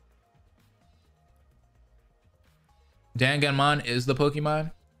 Danganronpa is the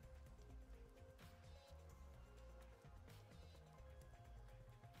Pokemon.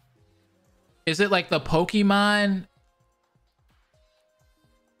 Is it like the Pokemon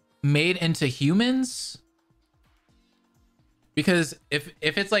made into humans? Because if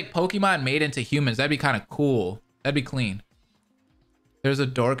it's like Pokemon made into humans, that'd be kind of cool. That'd be clean. There's a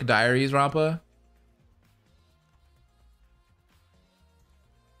Dork Diaries Rampa.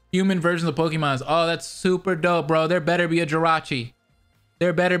 Human versions of Pokemons. Oh, that's super dope, bro. There better be a Jirachi.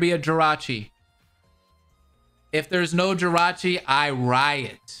 There better be a Jirachi. If there's no Jirachi, I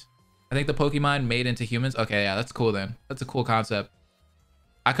riot. I think the Pokemon made into humans. Okay, yeah, that's cool then. That's a cool concept.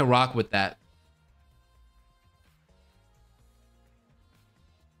 I could rock with that.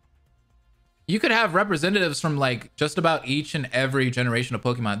 You could have representatives from like just about each and every generation of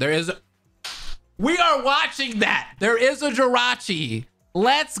Pokemon. There is. We are watching that. There is a Jirachi.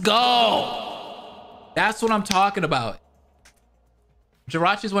 Let's go. That's what I'm talking about.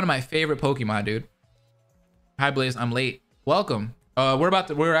 Jirachi is one of my favorite Pokemon, dude. Hi, Blaze. I'm late. Welcome.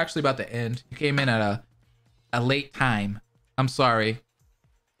 We're actually about to end. You came in at a late time. I'm sorry.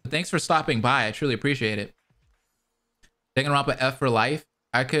 But thanks for stopping by. I truly appreciate it. Danganronpa F for life.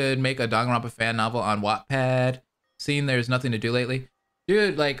 I could make a Danganronpa fan novel on Wattpad. Seeing there's nothing to do lately.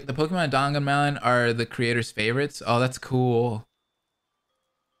 Dude, like the Pokemon Danganronpa are the creator's favorites. Oh, that's cool.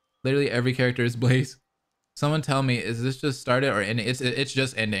 Literally every character is Blaze. Someone tell me, is this just started or ending? It's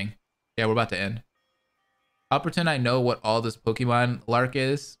just ending. Yeah, we're about to end. I'll pretend I know what all this Pokemon lark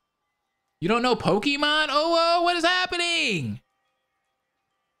is. You don't know Pokemon? Oh, what is happening?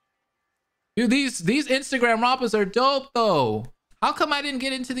 Dude, these Instagram Rampas are dope though. How come I didn't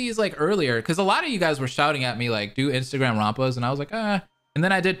get into these like earlier? Because a lot of you guys were shouting at me like, do Instagram Rampas, and I was like, ah. And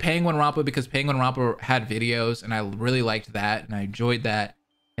then I did Penguin Rampa because Penguin Rampa had videos, and I really liked that, and I enjoyed that.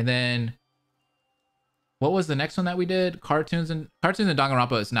 And then, what was the next one that we did? Cartoons and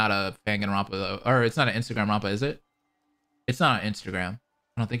Danganronpa is not a Fangan Rampa though, or it's not an Instagram Rampa, is it? It's not on Instagram.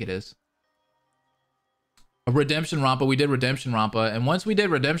 I don't think it is. A Redemption Rampa. We did Redemption Rampa, and once we did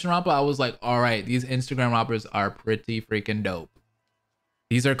Redemption Rampa, I was like, all right, these Instagram Rampas are pretty freaking dope.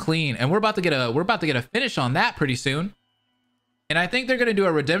 These are clean, and we're about to get a finish on that pretty soon. And I think they're gonna do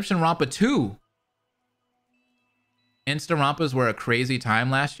a Redemption Rampa 2. Insta Rampas were a crazy time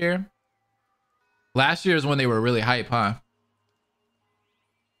last year. Last year is when they were really hype, huh?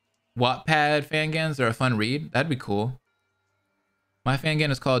 Wattpad fangans are a fun read. That'd be cool. My fangan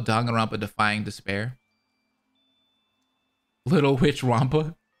is called Danganronpa Defying Despair. Little Witch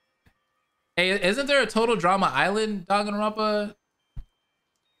Rampa. Hey, isn't there a Total Drama Island Danganronpa?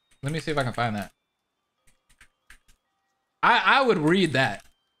 Let me see if I can find that. I would read that.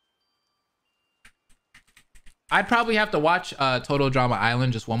 I'd probably have to watch Total Drama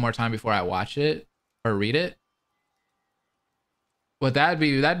Island just one more time before I watch it or read it. But that'd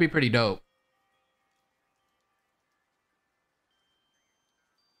be pretty dope.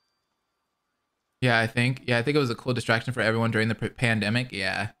 Yeah, I think it was a cool distraction for everyone during the pandemic.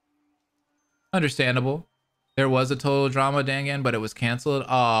 Yeah. Understandable. There was a Total Drama Dangan, but it was canceled.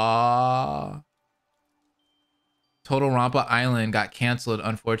 Aww. Total Rampa Island got canceled,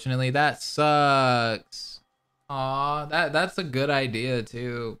 unfortunately. That sucks. Aw, that's a good idea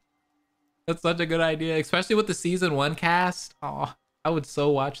too. That's such a good idea, especially with the season 1 cast. Aw, I would so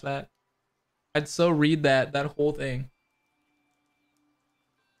watch that. I'd so read that whole thing.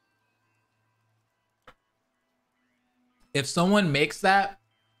 If someone makes that,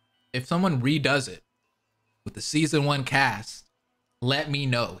 if someone redoes it with the season 1 cast, let me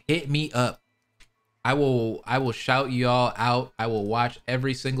know. Hit me up. I will shout you all out. I will watch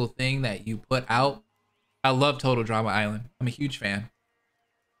every single thing that you put out. I love Total Drama Island. I'm a huge fan.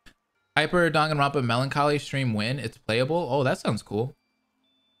 Hyper Danganronpa Melancholy stream win. It's playable. Oh, that sounds cool.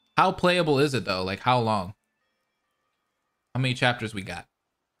 How playable is it though? Like how long? How many chapters we got?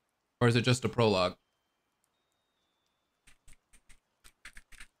 Or is it just a prologue?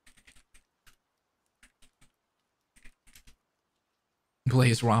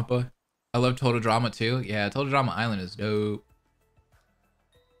 Blaze Rampa. I love Total Drama too. Yeah, Total Drama Island is dope.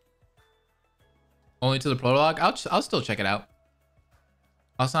 Only to the prologue? I'll still check it out.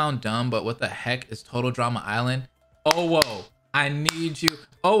 I'll sound dumb, but what the heck is Total Drama Island? Oh, whoa. I need you.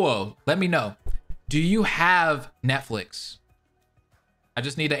 Oh, whoa. Let me know. Do you have Netflix? I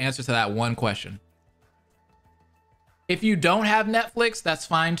just need the answer to that one question. If you don't have Netflix, that's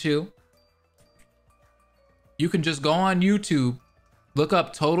fine too. You can just go on YouTube. Look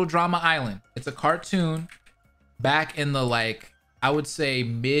up Total Drama Island. It's a cartoon back in the, like, I would say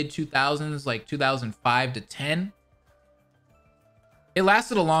mid 2000s, like 2005 to 10. It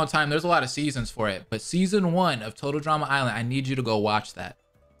lasted a long time. There's a lot of seasons for it, but season 1 of Total Drama Island, I need you to go watch that.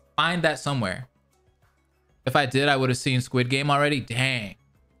 Find that somewhere. If I did, I would have seen Squid Game already. Dang.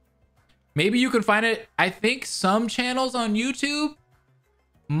 Maybe you can find it. I think some channels on YouTube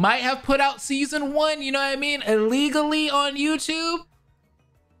might have put out season 1, you know what I mean? Illegally on YouTube.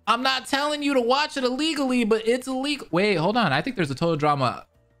 I'm not telling you to watch it illegally, but it's illegal. Wait, hold on. I think there's a Total Drama.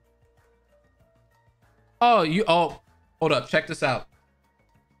 Oh, hold up. Check this out.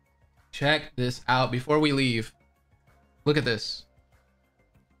 Check this out before we leave. Look at this.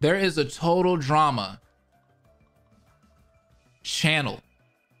 There is a Total Drama channel,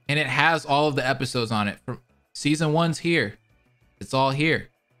 and it has all of the episodes on it. From season 1's here. It's all here.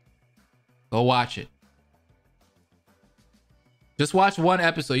 Go watch it. Just watch one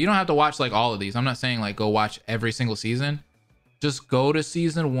episode. You don't have to watch like all of these. I'm not saying like go watch every single season. Just go to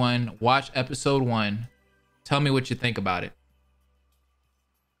season 1, watch episode 1. Tell me what you think about it.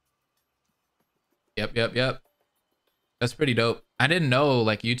 Yep. That's pretty dope. I didn't know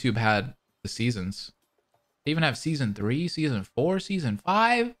like YouTube had the seasons. They even have season 3, season 4, season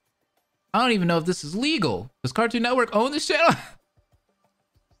 5. I don't even know if this is legal. Does Cartoon Network own this channel?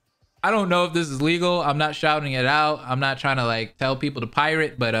 I don't know if this is legal. I'm not shouting it out. I'm not trying to like tell people to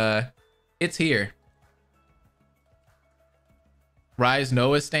pirate, but it's here. Rise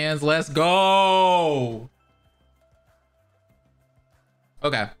Noah stands. Let's go.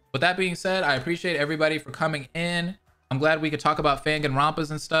 Okay. With that being said, I appreciate everybody for coming in. I'm glad we could talk about Danganronpas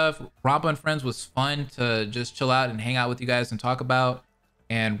and stuff. Ronpa and Friends was fun to just chill out and hang out with you guys and talk about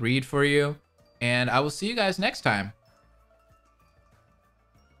and read for you. And I will see you guys next time.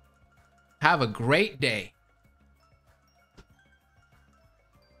 Have a great day.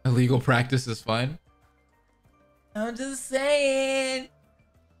 Illegal practice is fun. I'm just saying.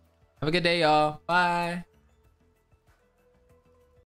 Have a good day, y'all. Bye.